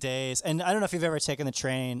days and days. And I don't know if you've ever taken the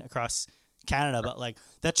train across Canada, but like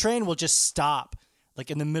that train will just stop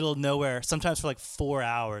like in the middle of nowhere, sometimes for like 4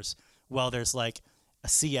 hours, while there's like a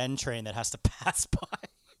CN train that has to pass by.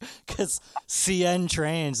 Because CN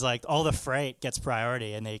trains, like all the freight gets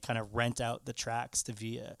priority, and they kind of rent out the tracks to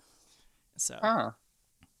Via. So Huh.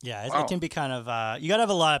 yeah, it Wow. can be kind of you gotta have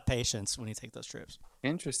a lot of patience when you take those trips.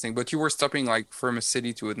 Interesting. But you were stopping like from a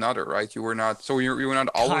city to another, right? You were not, so you were not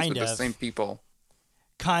always Kind with the of. same people.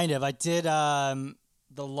 Kind of. I did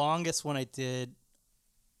the longest one I did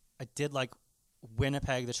like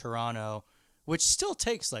Winnipeg to Toronto, which still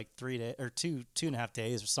takes like 3 days or 2.5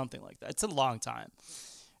 days or something like that. It's a long time.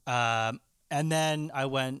 And then I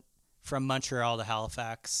went from Montreal to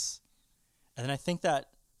Halifax, and then I think that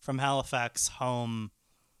from Halifax home,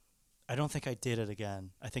 I don't think I did it again.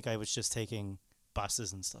 I think I was just taking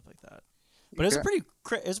buses and stuff like that. But it was Yeah.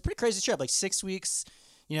 it was a pretty crazy trip, like 6 weeks,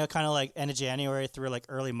 kind of like end of January through like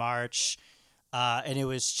early March, and it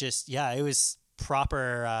was just it was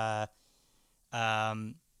proper.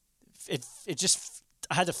 It just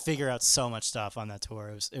I had to figure out so much stuff on that tour.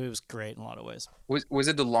 It was great in a lot of ways. Was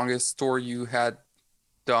it the longest tour you had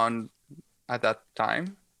done at that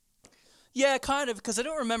time? Yeah, kind of, because I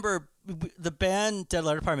don't remember the band Dead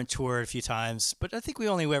Letter Department toured a few times, but I think we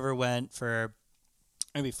only ever went for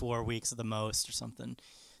maybe 4 weeks at the most or something.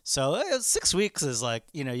 So 6 weeks is like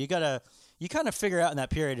you kind of figure out in that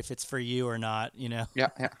period if it's for you or not. Yeah, yeah.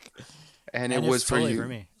 And it And was it's for totally you. for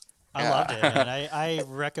me. I Yeah. loved it, and I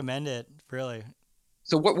recommend it really.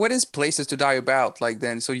 So what is Places to Die about? Like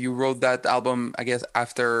then, so you wrote that album, I guess,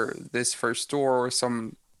 after this first tour or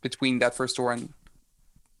some between that first tour and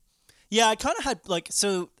Yeah, I kind of had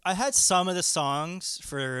I had some of the songs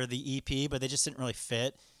for the EP, but they just didn't really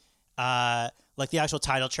fit. Like the actual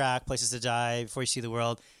title track, "Places to Die," "Before You See the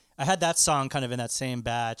World," I had that song kind of in that same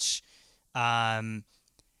batch, um,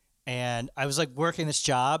 and I was like working this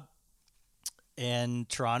job in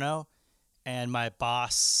Toronto, and my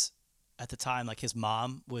boss at the time, like his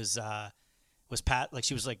mom like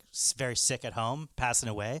she was like very sick at home, passing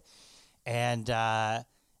away, and I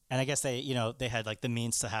guess they had like the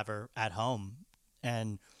means to have her at home,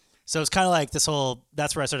 and so it's kind of like this whole.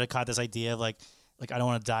 That's where I sort of caught this idea of like I don't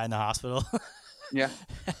want to die in the hospital, yeah.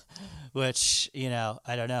 which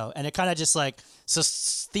I don't know, and it kind of just like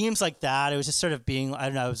themes like that. It was just sort of being I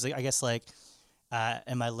don't know. It was like, I guess like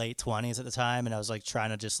in my late 20s at the time, and I was like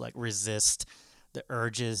trying to just like resist the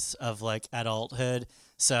urges of like adulthood.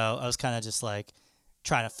 So I was kind of just like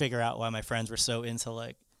trying to figure out why my friends were so into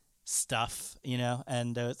like stuff,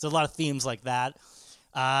 and it's a lot of themes like that.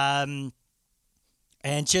 And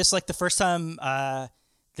just like the first time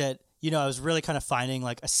that I was really kind of finding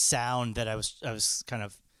like a sound that I was kind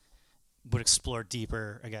of would explore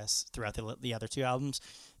deeper, I guess, throughout the other two albums.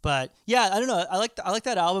 But yeah, I don't know. I like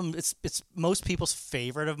that album. It's most people's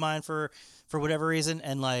favorite of mine for whatever reason,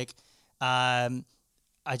 and like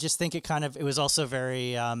I just think it was also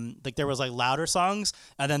very like there was like louder songs,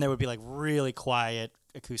 and then there would be like really quiet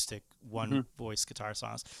acoustic one voice guitar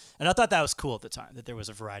songs, and I thought that was cool at the time that there was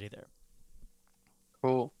a variety there.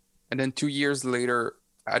 Cool. And then 2 years later,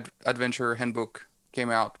 Adventure Handbook came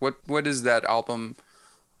out. What is that album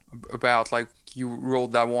about? Like you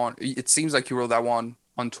wrote that one. It seems like you wrote that one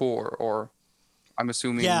on tour, or I'm Yeah,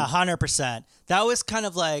 assuming. 100%. That was kind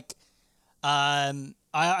of like I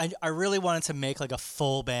really wanted to make like a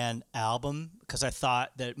full band album because I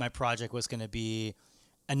thought that my project was going to be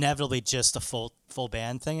inevitably just a full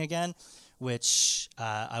band thing again, which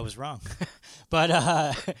I was wrong.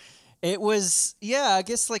 But it was I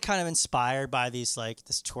guess like kind of inspired by these like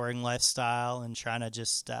this touring lifestyle and trying to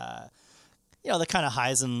just the kind of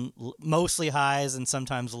highs and mostly highs and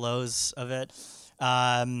sometimes lows of it.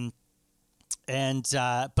 But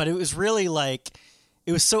it was really like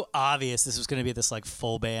it was so obvious this was going to be this like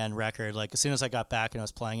full band record. Like as soon as I got back and I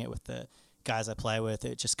was playing it with the guys I play with,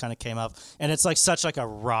 it just kind of came up, and it's like such like a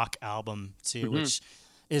rock album too, which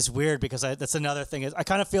is weird because that's another thing is I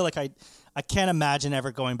kind of feel like I can't imagine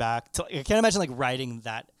ever going back to I can't imagine like writing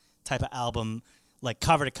that type of album like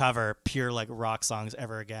cover to cover pure like rock songs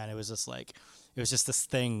ever again. It was just this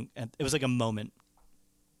thing, and it was like a moment.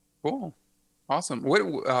 Cool. Awesome.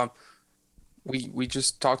 What we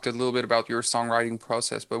just talked a little bit about your songwriting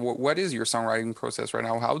process, but what is your songwriting process right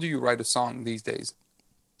now? How do you write a song these days?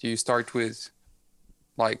 Do you start with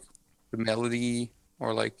like the melody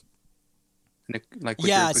or like Like with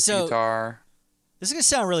your Yeah, acoustic so guitar? this is gonna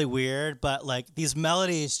sound really weird, but like these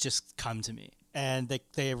melodies just come to me, and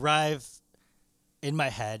they arrive in my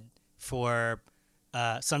head for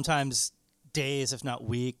sometimes days, if not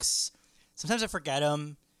weeks. Sometimes I forget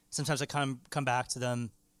them. Sometimes I come back to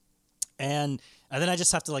them, and then I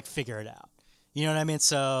just have to like figure it out. You know what I mean?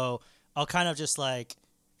 So I'll kind of just like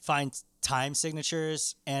find time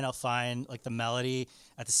signatures, and I'll find like the melody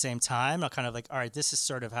at the same time. I'll kind of like, all right, this is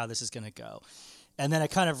sort of how this is gonna go, and then I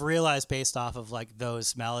kind of realize based off of like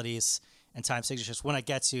those melodies and time signatures when I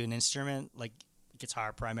get to an instrument like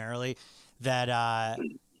guitar primarily that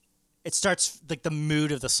it starts like the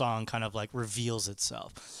mood of the song kind of like reveals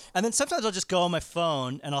itself. And then sometimes I'll just go on my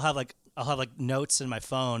phone and I'll have like notes in my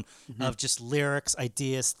phone of just lyrics,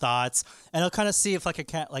 ideas, thoughts, and I'll kind of see if like I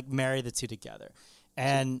can't like marry the two together.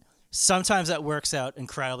 And sometimes that works out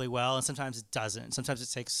incredibly well, and sometimes it doesn't. Sometimes it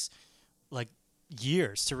takes like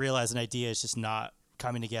years to realize an idea is just not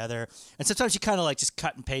coming together. And sometimes you kind of like just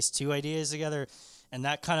cut and paste two ideas together, and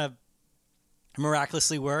that kind of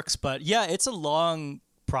miraculously works. But yeah, it's a long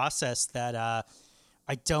process that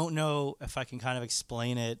I don't know if I can kind of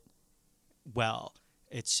explain it well.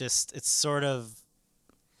 It's the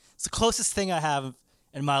closest thing I have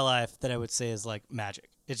in my life that I would say is like magic.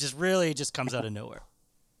 It just really just comes out of nowhere.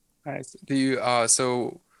 Nice. Do you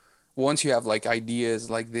so once you have like ideas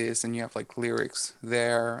like this and you have like lyrics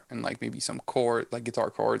there and like maybe some chord like guitar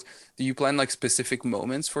chords, do you plan like specific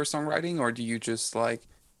moments for songwriting, or do you just like,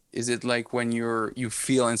 is it like when you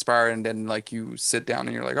feel inspired and then like you sit down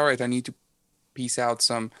and you're like, all right, I need to piece out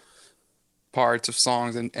some parts of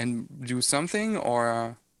songs and do something,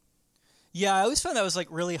 or Yeah, I always found that was like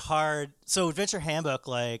really hard. So Adventure Handbook,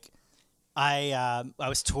 like I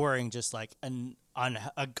was touring just like an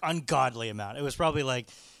ungodly amount. It was probably like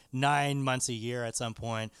 9 months a year at some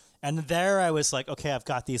point. And there I was like, okay, I've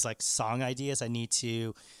got these like song ideas. I need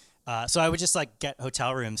to. So I would just like get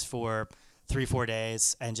hotel rooms for 3-4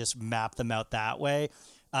 days and just map them out that way.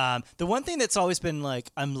 The one thing that's always been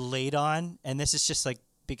like I'm late on, and this is just like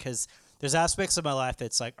because there's aspects of my life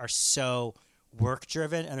that's like are so work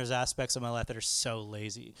driven, and there's aspects of my life that are so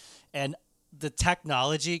lazy. And the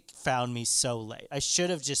technology found me so late. I should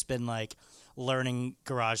have just been like learning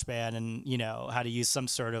GarageBand and how to use some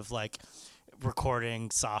sort of like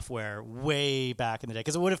recording software way back in the day,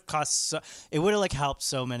 because it would have it would have like helped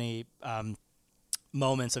so many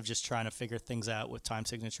moments of just trying to figure things out with time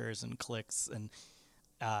signatures and clicks and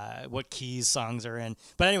what keys songs are in.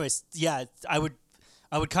 But anyways, yeah, I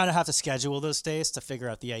would kind of have to schedule those days to figure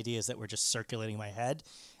out the ideas that were just circulating my head.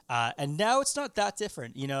 And now it's not that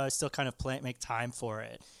different. I still kind of make time for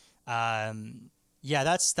it. Yeah,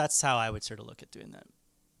 that's how I would sort of look at doing that.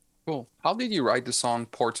 cool. How did you write the song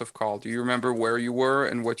Ports of Call? Do you remember where you were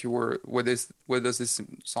and what you were? What does this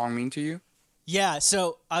song mean to you? Yeah,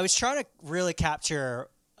 so I was trying to really capture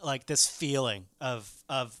like this feeling of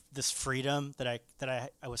this freedom that I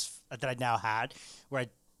now had, where I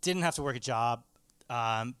didn't have to work a job,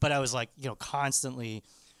 but I was like constantly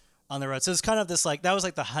on the road. So it's kind of this like that was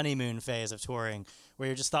like the honeymoon phase of touring, where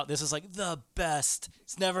you just thought this is like the best.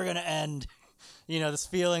 It's never gonna end. This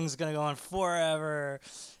feeling's gonna go on forever.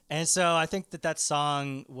 And so I think that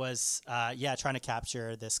song was trying to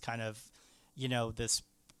capture this kind of this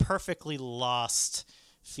perfectly lost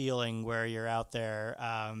feeling where you're out there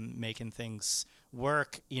making things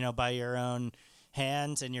work by your own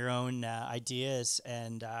hands and your own ideas.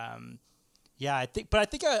 And yeah, I think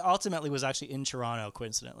I ultimately was actually in Toronto,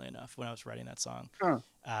 coincidentally enough, when I was writing that song. Huh.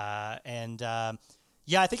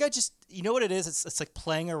 Yeah, I think I just what it is. It's like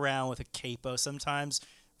playing around with a capo sometimes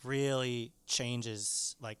really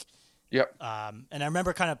changes like. Yep. And I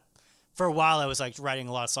remember kind of for a while I was like writing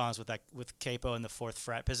a lot of songs with capo in the 4th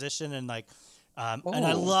fret position, and like and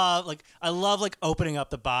I love like opening up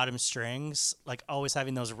the bottom strings, like always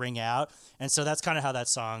having those ring out. And so that's kind of how that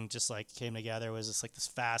song just like came together, was just like this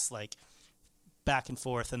fast like back and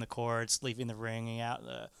forth in the chords, leaving the ringing out and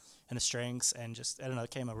the strings, and just I don't know,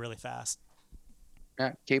 it came out really fast.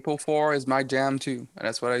 Yeah, Capo 4 is my jam too, and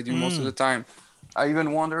that's what I do most of the time. I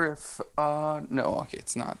even wonder if no, okay,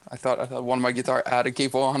 it's not. I thought one of my guitar had a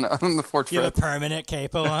capo on the 4th You have fret. a permanent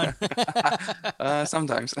capo on?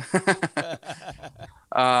 Sometimes.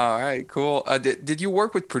 All right, cool. Did you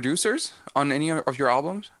work with producers on any of your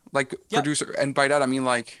albums? Like Yep. producer, and by that I mean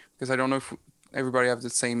like, because I don't know if everybody have the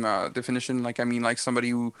same definition. Like I mean like somebody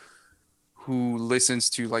who listens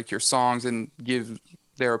to like your songs and gives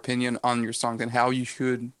their opinion on your songs and how you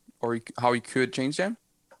should or how you could change them.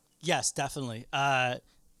 Yes, definitely.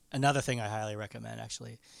 Another thing I highly recommend,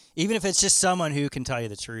 actually, even if it's just someone who can tell you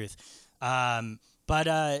the truth. Yeah,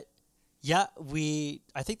 I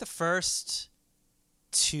think the first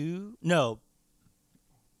two, no,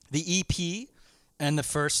 the EP and the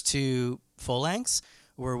first two full lengths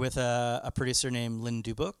were with a producer named Lynn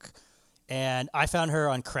Dubuc, and I found her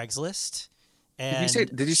on Craigslist. And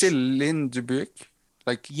Did you say Lynn Dubuc?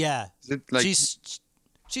 Like, yeah, is it like she's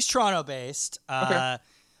Toronto based, okay?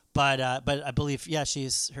 but I believe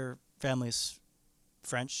her family's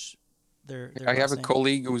French. Their I have last a name.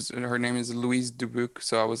 colleague her name is Louise Dubuc,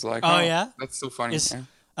 so I was like, Oh, yeah? that's so funny. Is Yeah.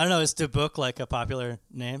 I don't know. Is Dubuc like a popular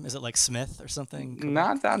name? Is it like Smith or something?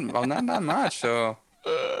 Not that much. So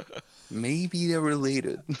maybe they're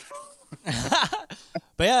related. But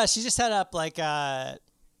yeah, she just had up like a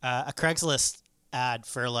Craigslist ad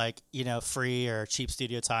for like free or cheap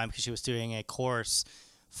studio time because she was doing a course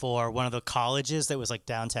for one of the colleges that was like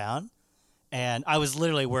downtown, and I was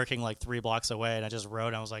literally working like 3 blocks away, and I just wrote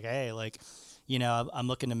and I was like, hey, like I'm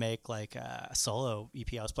looking to make like a solo EP.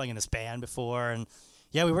 I was playing in this band before, and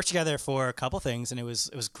yeah, we worked together for a couple things, and it was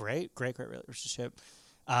great relationship.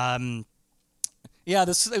 Yeah, it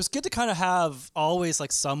was good to kind of have always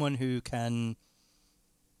like someone who can,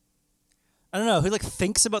 I don't know, who like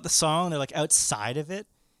thinks about the song. They're like outside of it,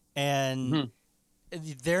 and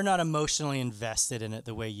they're not emotionally invested in it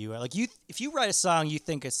the way you are. Like if you write a song, you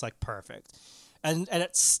think it's like perfect, and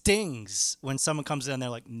it stings when someone comes in and they're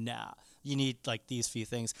like, nah, you need like these few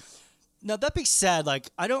things. Now that being said,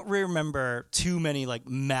 like I don't remember too many like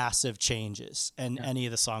massive changes in any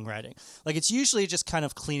of the songwriting. Like it's usually just kind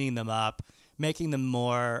of cleaning them up, making them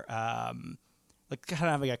more like kind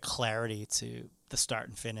of having a clarity to the start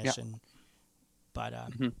and finish. Yeah. And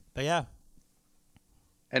but yeah.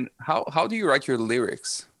 And how do you write your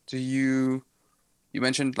lyrics? You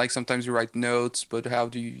mentioned like sometimes you write notes, but how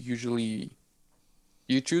do you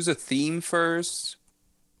choose a theme first?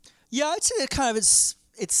 Yeah, I'd say it kind of it's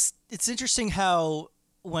interesting how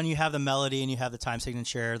when you have the melody and you have the time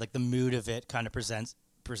signature, like the mood of it kind of presents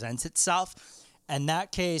itself. In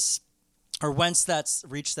that case, or once that's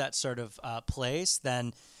reached that sort of place,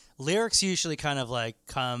 then lyrics usually kind of like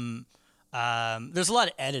come. There's a lot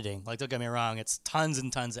of editing. Like, don't get me wrong, it's tons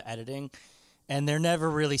and tons of editing, and they never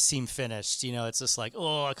really seem finished. It's just like,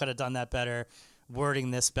 oh, I could have done that better,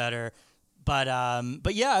 wording this better. But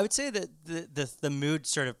yeah, I would say that the mood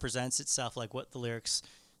sort of presents itself, like what the lyrics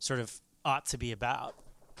sort of ought to be about.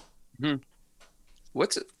 Do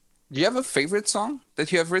you have a favorite song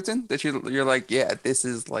that you have written that you're like, yeah, this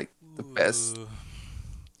is like the best?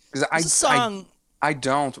 Because There's a song. I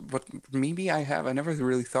don't, but maybe I have. I never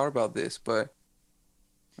really thought about this, but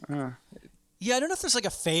Yeah, I don't know if there's like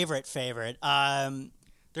a favorite.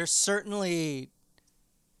 There's certainly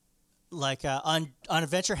like on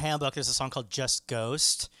Adventure Handbook. There's a song called "Just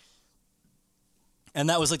Ghost," and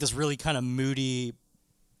that was like this really kind of moody,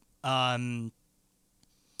 a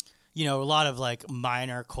lot of like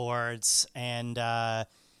minor chords, and I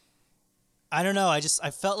don't know. I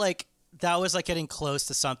felt like that was like getting close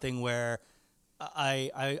to something where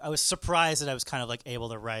I was surprised that I was kind of like able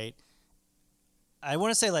to write. I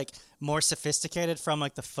want to say like more sophisticated from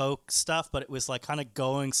like the folk stuff, but it was like kind of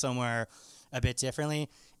going somewhere a bit differently.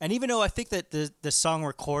 And even though I think that the song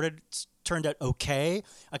recorded turned out okay,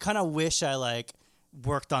 I kind of wish I like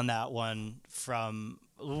worked on that one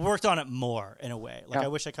worked on it more in a way. Like I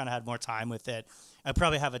wish I kind of had more time with it. I'd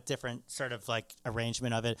probably have a different sort of like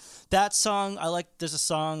arrangement of it. That song I like. There's a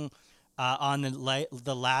song on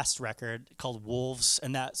the last record called Wolves,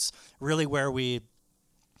 and that's really where we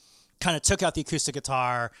kind of took out the acoustic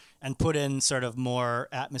guitar and put in sort of more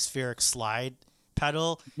atmospheric slide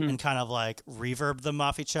pedal and kind of like reverb them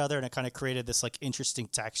off each other, and it kind of created this like interesting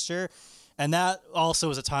texture. And that also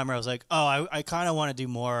was a time where I was like, oh, I kind of want to do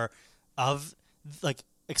more of like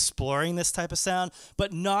exploring this type of sound,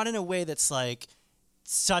 but not in a way that's like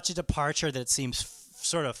such a departure that it seems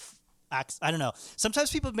sort of I don't know.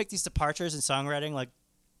 Sometimes people make these departures in songwriting. Like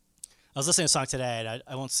I was listening to a song today, and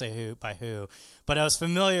I won't say who, but I was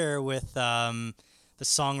familiar with the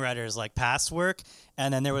songwriter's like past work,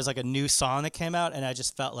 and then there was like a new song that came out, and I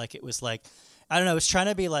just felt like it was like, I don't know, it was trying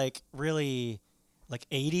to be like really like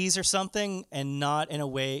 80s or something, and not in a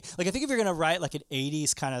way like, I think if you're gonna write like an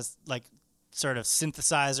 80s kind of like sort of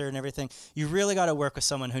synthesizer and everything, you really got to work with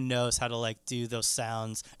someone who knows how to like do those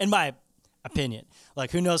sounds, in my opinion, like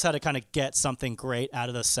who knows how to kind of get something great out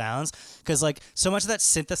of those sounds, because like so much of that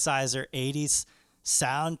synthesizer 80s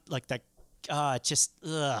sound, like that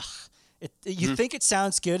you think it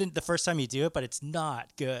sounds good the first time you do it, but it's not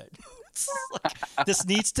good. It's like, this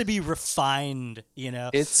needs to be refined,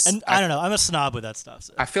 I don't know, I'm a snob with that stuff,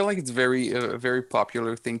 so. I feel like it's a very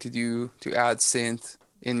popular thing to do, to add synth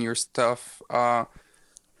in your stuff.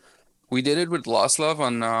 We did it with Lost Love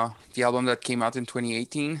on the album that came out in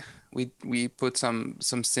 2018. We put some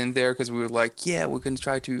synth there because we were like, yeah, we can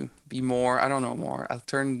try to be more, I don't know, more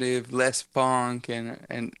alternative, less punk, and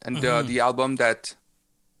the album that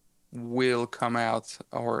will come out,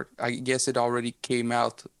 or I guess it already came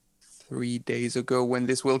out 3 days ago when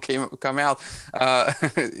this will come out.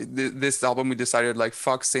 This album we decided like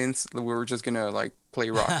fuck synths, we were just gonna like play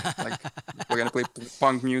rock, like we're gonna play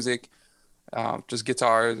punk music, just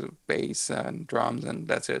guitar, bass, and drums, and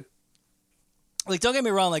that's it. Like, don't get me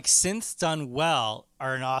wrong, like synths done well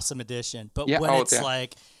are an awesome addition, but Yeah, when oh it's yeah.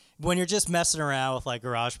 like when you're just messing around with like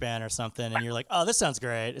GarageBand or something and you're like, oh, this sounds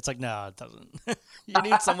great, it's like, no, it doesn't. You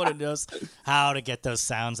need someone who knows how to get those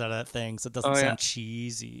sounds out of that thing so it doesn't Oh yeah. sound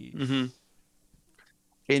cheesy. Hmm.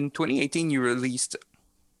 In 2018, you released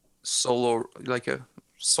solo, like a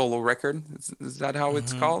solo record. Is that how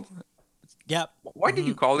it's called? Yep. Why did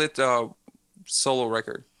you call it solo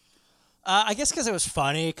record? I guess because it was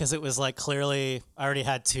funny, because it was like clearly I already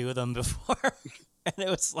had two of them before. And it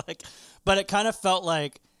was like, but it kind of felt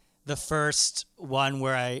like the first one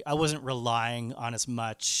where I wasn't relying on as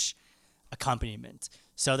much accompaniment.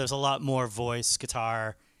 So there's a lot more voice,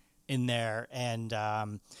 guitar in there. And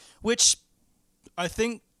which I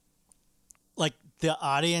think like the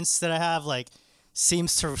audience that I have like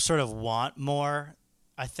seems to sort of want more,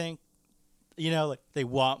 I think. You know, like they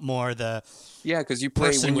want more the Yeah, because you play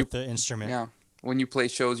person when you with the instrument. yeah, when you play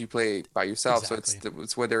shows, you play by yourself, so Exactly.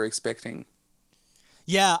 it's what they're expecting.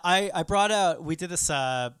 Yeah, I brought out. We did this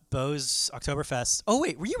Bose Oktoberfest. Oh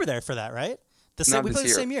wait, you were there for that, right? Not We this played the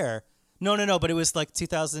year. same year. No, but it was like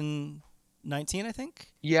 2019, I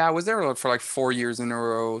think. Yeah, I was there for like 4 years in a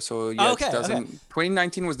row. So Oh, yeah, okay, okay.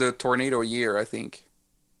 2019 was the tornado year, I think.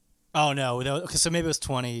 Oh no, okay, so maybe it was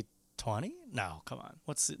 2020. No, come on,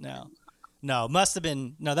 what's it now? No, must have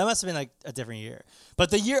been no. That must have been like a different year.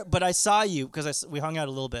 But I saw you because we hung out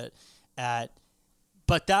a little bit at.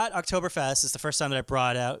 But that Oktoberfest is the first time that I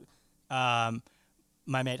brought out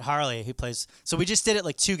my mate Harley, who plays. So we just did it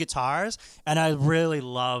like two guitars, and I really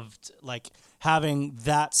loved like having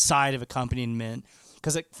that side of accompaniment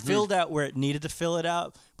because it filled out where it needed to fill it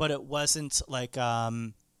out, but it wasn't like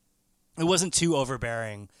it wasn't too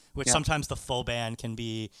overbearing. Which Yeah. sometimes the full band can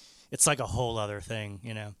be. It's like a whole other thing,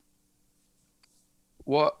 you know.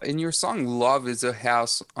 Well, in your song "Love Is a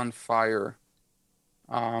House on Fire,"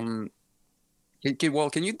 um,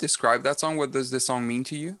 can you describe that song? What does this song mean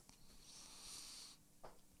to you?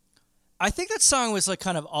 I think that song was like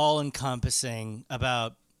kind of all encompassing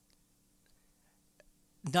about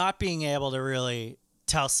not being able to really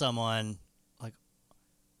tell someone like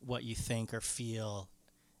what you think or feel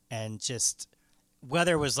and just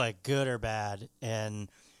whether it was like good or bad and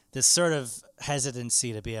this sort of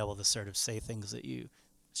hesitancy to be able to sort of say things that you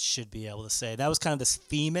should be able to say. That was kind of this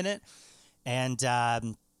theme in it. And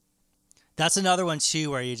that's another one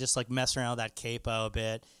too where you just like mess around with that capo a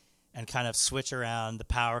bit and kind of switch around the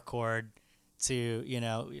power chord to, you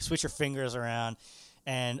know, you switch your fingers around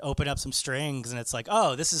and open up some strings and it's like,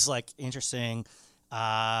 oh, this is like interesting.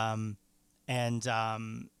 Yeah,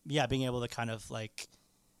 being able to kind of like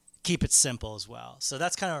keep it simple as well. So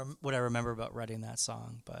that's kind of what I remember about writing that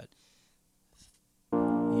song. But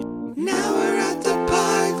Now we're at the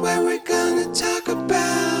part where we're gonna talk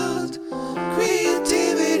about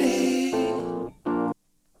creativity.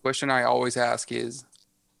 Question I always ask is,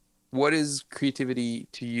 what is creativity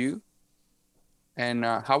to you? And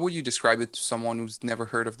how would you describe it to someone who's never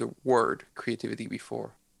heard of the word creativity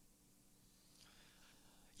before?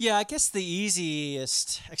 yeah, I guess the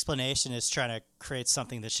easiest explanation is trying to create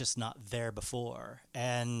something that's just not there before.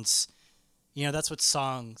 And, you know, that's what's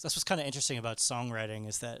kind of interesting about songwriting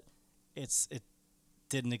is that it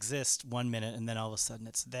didn't exist 1 minute and then all of a sudden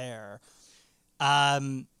it's there.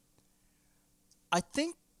 I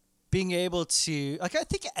think being able to, like, I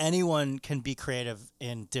think anyone can be creative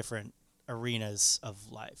in different arenas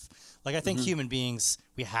of life. Like, I think human beings,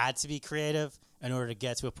 we had to be creative in order to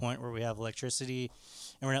get to a point where we have electricity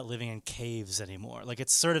and we're not living in caves anymore. Like,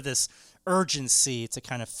 it's sort of this urgency to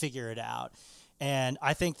kind of figure it out. And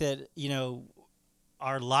I think that, you know,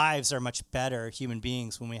 our lives are much better, human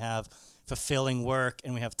beings, when we have fulfilling work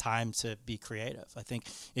and we have time to be creative. I think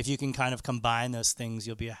if you can kind of combine those things,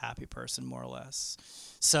 you'll be a happy person, more or less.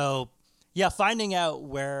 So, yeah, finding out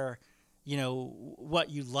where, you know,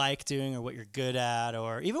 what you like doing or what you're good at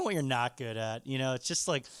or even what you're not good at, you know, it's just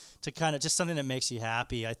like to kind of just something that makes you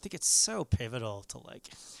happy. I think it's so pivotal to like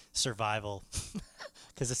survival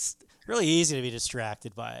because it's really easy to be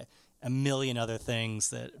distracted by a million other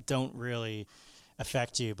things that don't really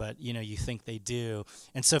affect you, but you know, you think they do.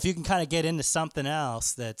 And so if you can kind of get into something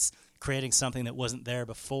else that's creating something that wasn't there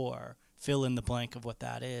before, fill in the blank of what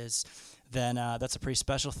that is, then that's a pretty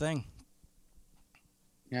special thing.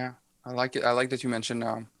 Yeah, I like it. I like that you mentioned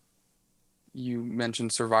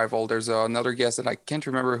survival. There's another guest that I can't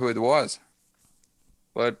remember who it was,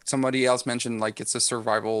 but somebody else mentioned like it's a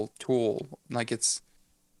survival tool. Like it's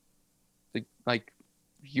like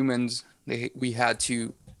humans, we had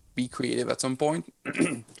to be creative at some point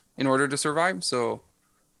in order to survive. So,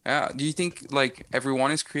 yeah. Do you think like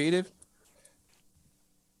everyone is creative?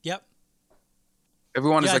 Yep.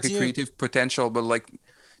 Everyone is Yeah, I like a do. creative potential, but like,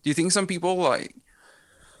 do you think some people like,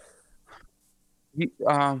 you-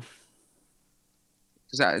 um,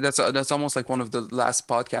 'cause that's almost like one of the last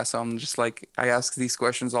podcasts. I'm just like I ask these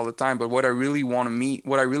questions all the time, but what I really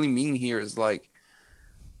mean here is like,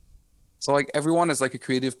 so like everyone has like a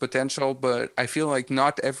creative potential, but I feel like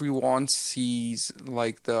not everyone sees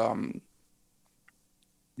like the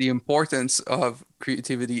importance of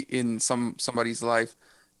creativity in somebody's life.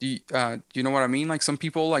 Do you know what I mean? Like some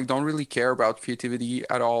people like don't really care about creativity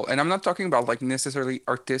at all. And I'm not talking about like necessarily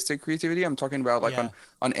artistic creativity. I'm talking about like Yeah.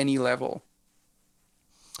 on any level.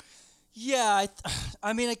 Yeah,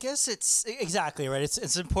 I mean, I guess it's exactly right.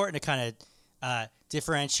 It's important to kind of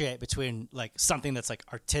differentiate between like something that's like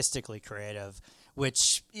artistically creative,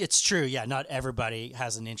 which it's true. Yeah, not everybody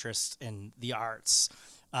has an interest in the arts,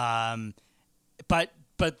 um,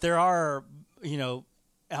 but there are, you know,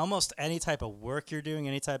 almost any type of work you're doing,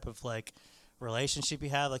 any type of like relationship you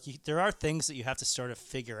have, like there are things that you have to sort of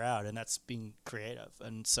figure out, and that's being creative.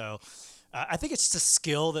 And so I think it's just a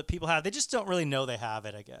skill that people have. They just don't really know they have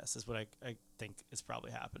it, I guess, is what I think is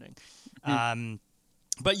probably happening. Mhm.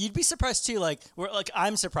 But you'd be surprised too, like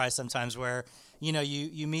I'm surprised sometimes where, you know,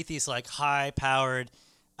 you meet these like high powered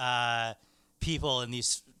people in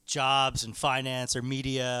these jobs in finance or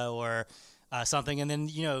media or something, and then,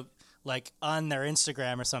 you know, like on their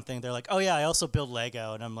Instagram or something, they're like, oh yeah, I also build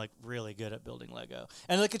Lego, and I'm like really good at building Lego.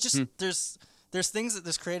 And like it's just there's things that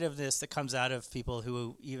there's creativeness that comes out of people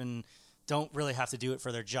who even don't really have to do it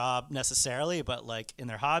for their job necessarily, but like in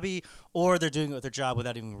their hobby, or they're doing it with their job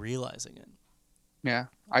without even realizing it. Yeah.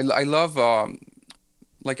 I love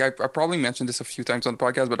like I probably mentioned this a few times on the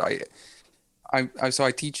podcast, but so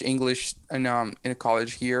I teach English in a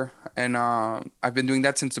college here, and I've been doing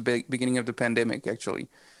that since the beginning of the pandemic actually.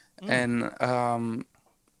 Mm. And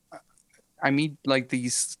I meet like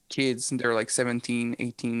these kids and they're like 17,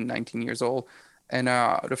 18, 19 years old. And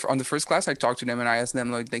on the first class I talked to them and I asked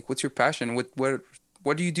them like what's your passion?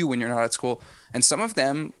 What do you do when you're not at school? And some of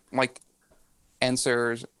them like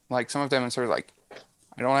some of them answer like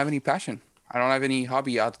I don't have any passion. I don't have any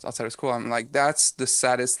hobby outside of school. I'm like, that's the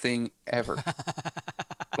saddest thing ever.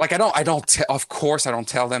 Like of course I don't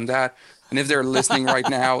tell them that. And if they're listening right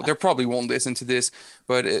now, they probably won't listen to this,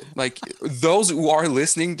 but like those who are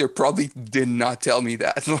listening, they probably did not tell me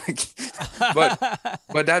that. Like,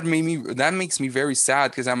 but that makes me very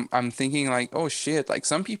sad because I'm thinking like, oh shit, like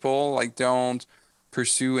some people like don't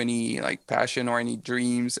pursue any like passion or any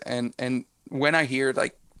dreams, and when I hear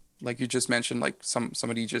like you just mentioned, like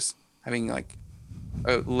somebody just having like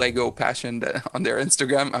a Lego passion on their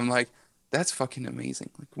Instagram, I'm like, that's fucking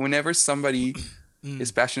amazing. Like whenever somebody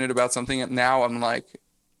is passionate about something, now I'm like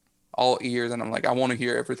all ears, and I'm like, I want to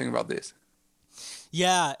hear everything about this.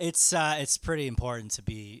 Yeah, it's pretty important to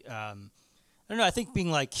be. I don't know. I think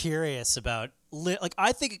being like curious about like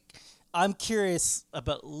I think I'm curious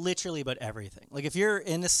about literally about everything. Like if you're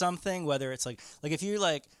into something, whether it's like if you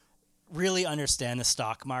like really understand the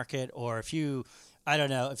stock market, or if you, I don't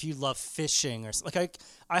know, if you love fishing or like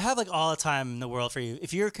I have like all the time in the world for you.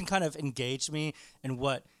 If you can kind of engage me in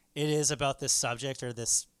what it is about this subject or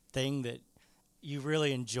this thing that you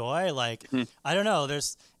really enjoy, like I don't know,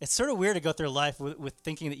 it's sort of weird to go through life with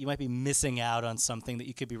thinking that you might be missing out on something that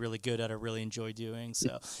you could be really good at or really enjoy doing.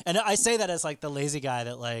 So, and I say that as like the lazy guy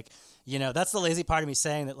that like, you know, that's the lazy part of me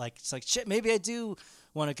saying that, like it's like shit, maybe I do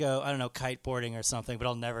want to go, I don't know, kiteboarding or something, but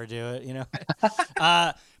I'll never do it, you know.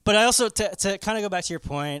 But I also to kind of go back to your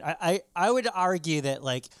point, I would argue that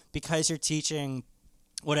like because you're teaching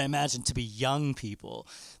what I imagine to be young people,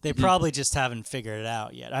 they probably just haven't figured it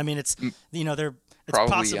out yet. I mean, it's, you know, it's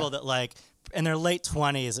Probably, possible yeah. that like in their late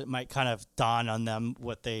 20s, it might kind of dawn on them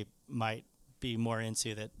what they might be more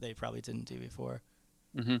into that they probably didn't do before.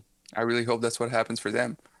 I really hope that's what happens for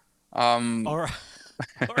them. Um, Or,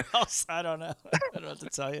 or else, I don't know. I don't know what to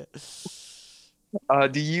tell you.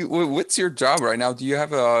 what's your job right now? Do you have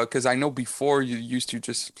because I know before you used to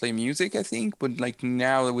just play music, I think, but like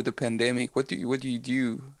now with the pandemic, what do you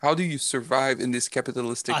do? How do you survive in this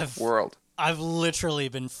capitalistic I've world? I've literally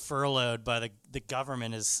been furloughed by the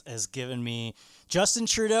government has given me Justin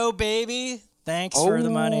Trudeau, baby. Thanks for the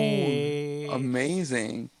Oh, money.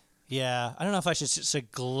 amazing. Yeah, I don't know if I should say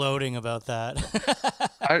gloating about that.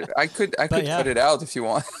 I could yeah. cut it out if you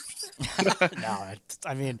want. No,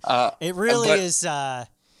 I mean, Uh, it really but is. Yeah,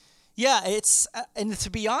 it's and to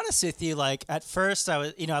be honest with you, like at first I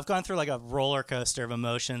was, I've gone through like a roller coaster of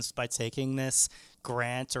emotions by taking this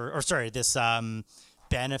grant or sorry, this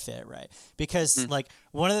benefit, right? Because like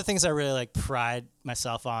one of the things I really like pride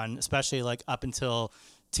myself on, especially like up until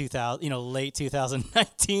 2000, late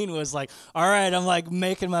 2019 was like, all right, I'm like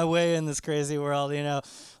making my way in this crazy world,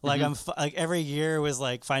 like like every year was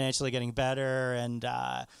like financially getting better. And,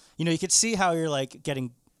 you could see how you're like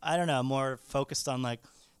getting, I don't know, more focused on like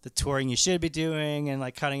the touring you should be doing and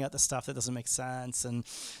like cutting out the stuff that doesn't make sense. And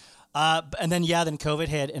then COVID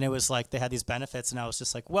hit and it was like they had these benefits and I was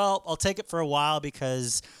just like, well, I'll take it for a while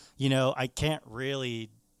because, I can't really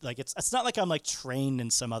like it's not like I'm like trained in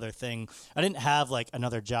some other thing. I didn't have like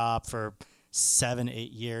another job for 7-8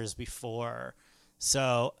 years before.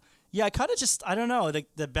 So yeah, I kind of just, I don't know,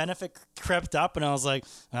 the benefit crept up and I was like,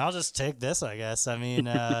 I'll just take this, I guess. I mean,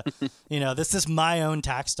 this is my own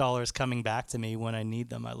tax dollars coming back to me when I need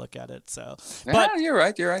them. I look at it. So, yeah, you're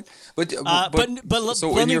right. But so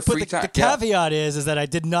let in me your put free time, the caveat is that I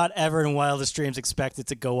did not ever in wildest dreams expect it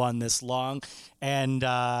to go on this long. And,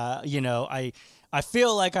 I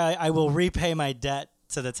feel like I will repay my debt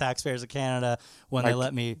to the taxpayers of Canada when they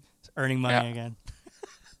let me earning money again.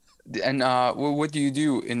 And what do you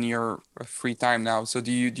do in your free time now? So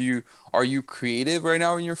are you creative right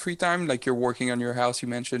now in your free time? Like you're working on your house, you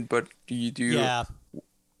mentioned, but do you do? Yeah.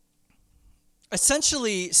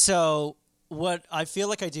 Essentially, so what I feel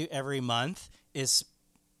like I do every month is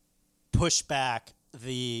push back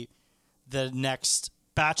the next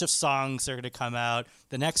batch of songs that are going to come out,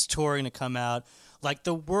 the next tour going to come out. Like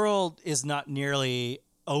the world is not nearly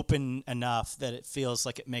open enough that it feels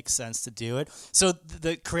like it makes sense to do it. So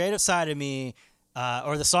the creative side of me,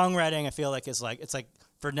 or the songwriting, I feel like is like, it's like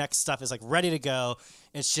for next stuff is like ready to go.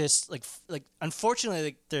 It's just like unfortunately,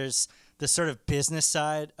 like there's this sort of business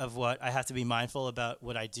side of what I have to be mindful about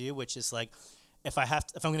what I do, which is like, if I'm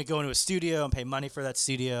going to go into a studio and pay money for that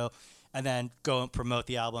studio and then go and promote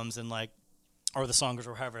the albums and like, or the songs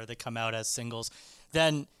or however they come out as singles,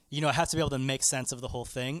 then I have to be able to make sense of the whole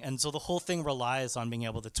thing. And so the whole thing relies on being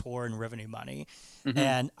able to tour and revenue money. Mm-hmm.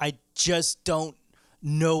 And I just don't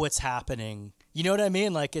know what's happening. You know what I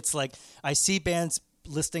mean? Like, it's like I see bands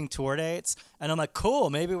listing tour dates and I'm like, cool,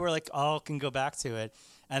 maybe we're like all can go back to it.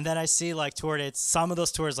 And then I see like tour dates, some of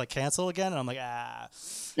those tours like cancel again. And I'm like,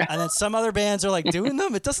 And then some other bands are like doing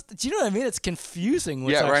them. It doesn't, do you know what I mean? It's confusing.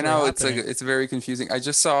 What's right now happening. it's very confusing. I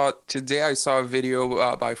saw a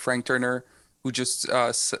video by Frank Turner, who just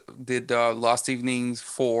did Lost Evenings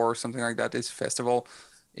for something like that, this festival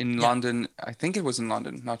in London. I think it was in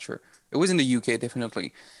London, not sure. It was in the UK,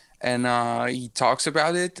 definitely. And he talks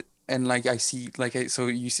about it, and like I see, so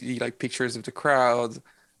you see like pictures of the crowd,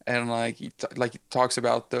 and like he talks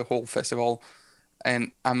about the whole festival,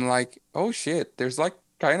 and I'm like, oh shit, there's like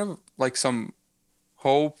kind of like some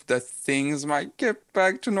hope that things might get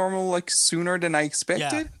back to normal like sooner than I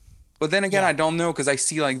expected. Yeah. But then again, I don't know because I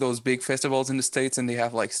see like those big festivals in the States and they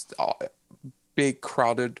have like big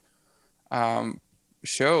crowded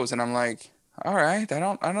shows, and I'm like, all right, I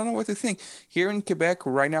don't know what to think. Here in Quebec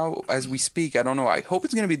right now, as we speak, I don't know. I hope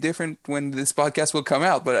it's gonna be different when this podcast will come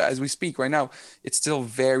out. But as we speak right now, it's still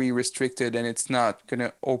very restricted and it's not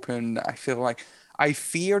gonna open. I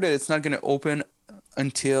fear that it's not gonna open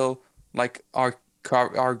until like our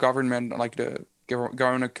government, like the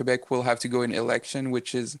government of Quebec, will have to go in election,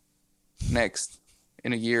 which is next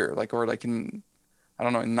in a year, like, or like in, I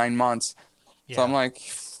don't know, in 9 months. Yeah. So I'm like,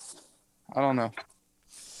 I don't know.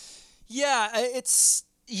 Yeah, it's,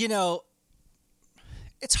 it's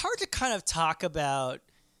hard to kind of talk about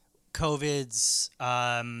COVID's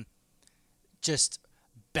just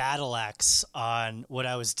battle axe on what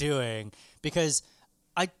I was doing because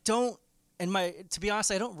to be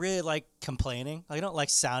honest, I don't really like complaining. I don't like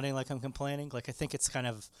sounding like I'm complaining. Like, I think it's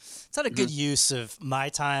not a good use of my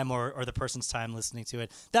time or the person's time listening to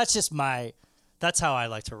it. That's how I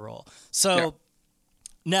like to roll. So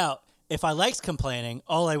now, if I liked complaining,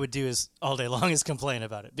 all I would do is all day long is complain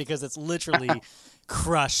about it because it's literally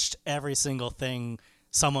crushed every single thing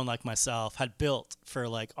someone like myself had built for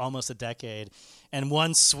like almost a decade. And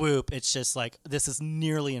one swoop, it's just like, this is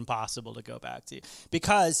nearly impossible to go back to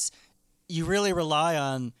because you really rely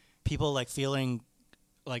on people like feeling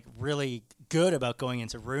like really good about going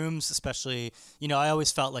into rooms, especially, I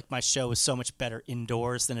always felt like my show was so much better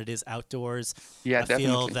indoors than it is outdoors. Yeah, I definitely.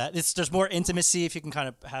 feel that there's more intimacy if you can kind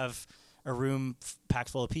of have a room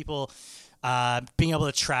packed full of people. Being able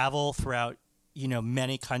to travel throughout,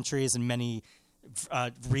 many countries and many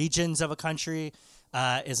regions of a country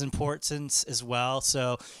is important as well.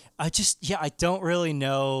 So I don't really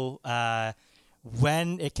know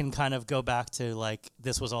when it can kind of go back to like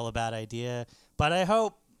this was all a bad idea. But I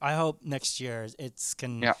hope next year it's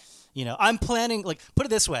can. Yeah. I'm planning, like, put it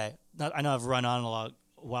this way. I know I've run on a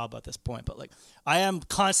while about this point, but like I am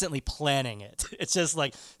constantly planning it. It's just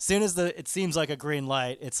like as soon as it seems like a green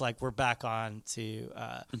light, it's like we're back on to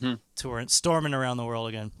touring, storming around the world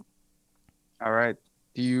again. All right.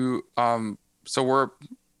 Do you so we're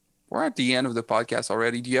at the end of the podcast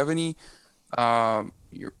already. Do you have any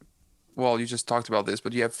you just talked about this,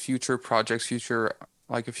 but do you have future projects,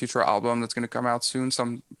 like a future album that's going to come out soon,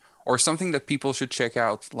 or something that people should check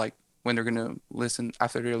out like when they're going to listen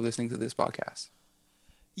after they're listening to this podcast?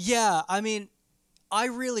 Yeah, I mean, I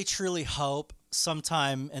really truly hope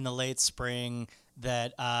sometime in the late spring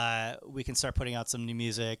that we can start putting out some new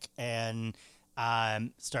music and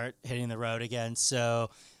start hitting the road again. So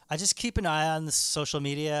I just keep an eye on the social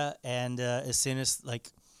media, and as soon as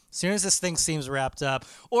this thing seems wrapped up,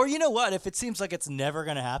 or you know what, if it seems like it's never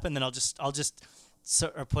going to happen, then I'll just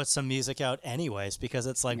put some music out anyways, because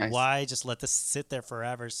it's like, nice. Why just let this sit there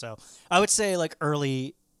forever? So I would say like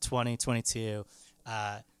early 2022,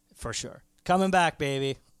 for sure. Coming back,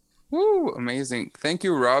 baby. Woo, amazing. Thank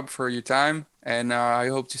you, Rob, for your time, and I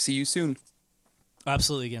hope to see you soon.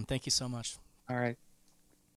 Absolutely, again. Thank you so much. All right.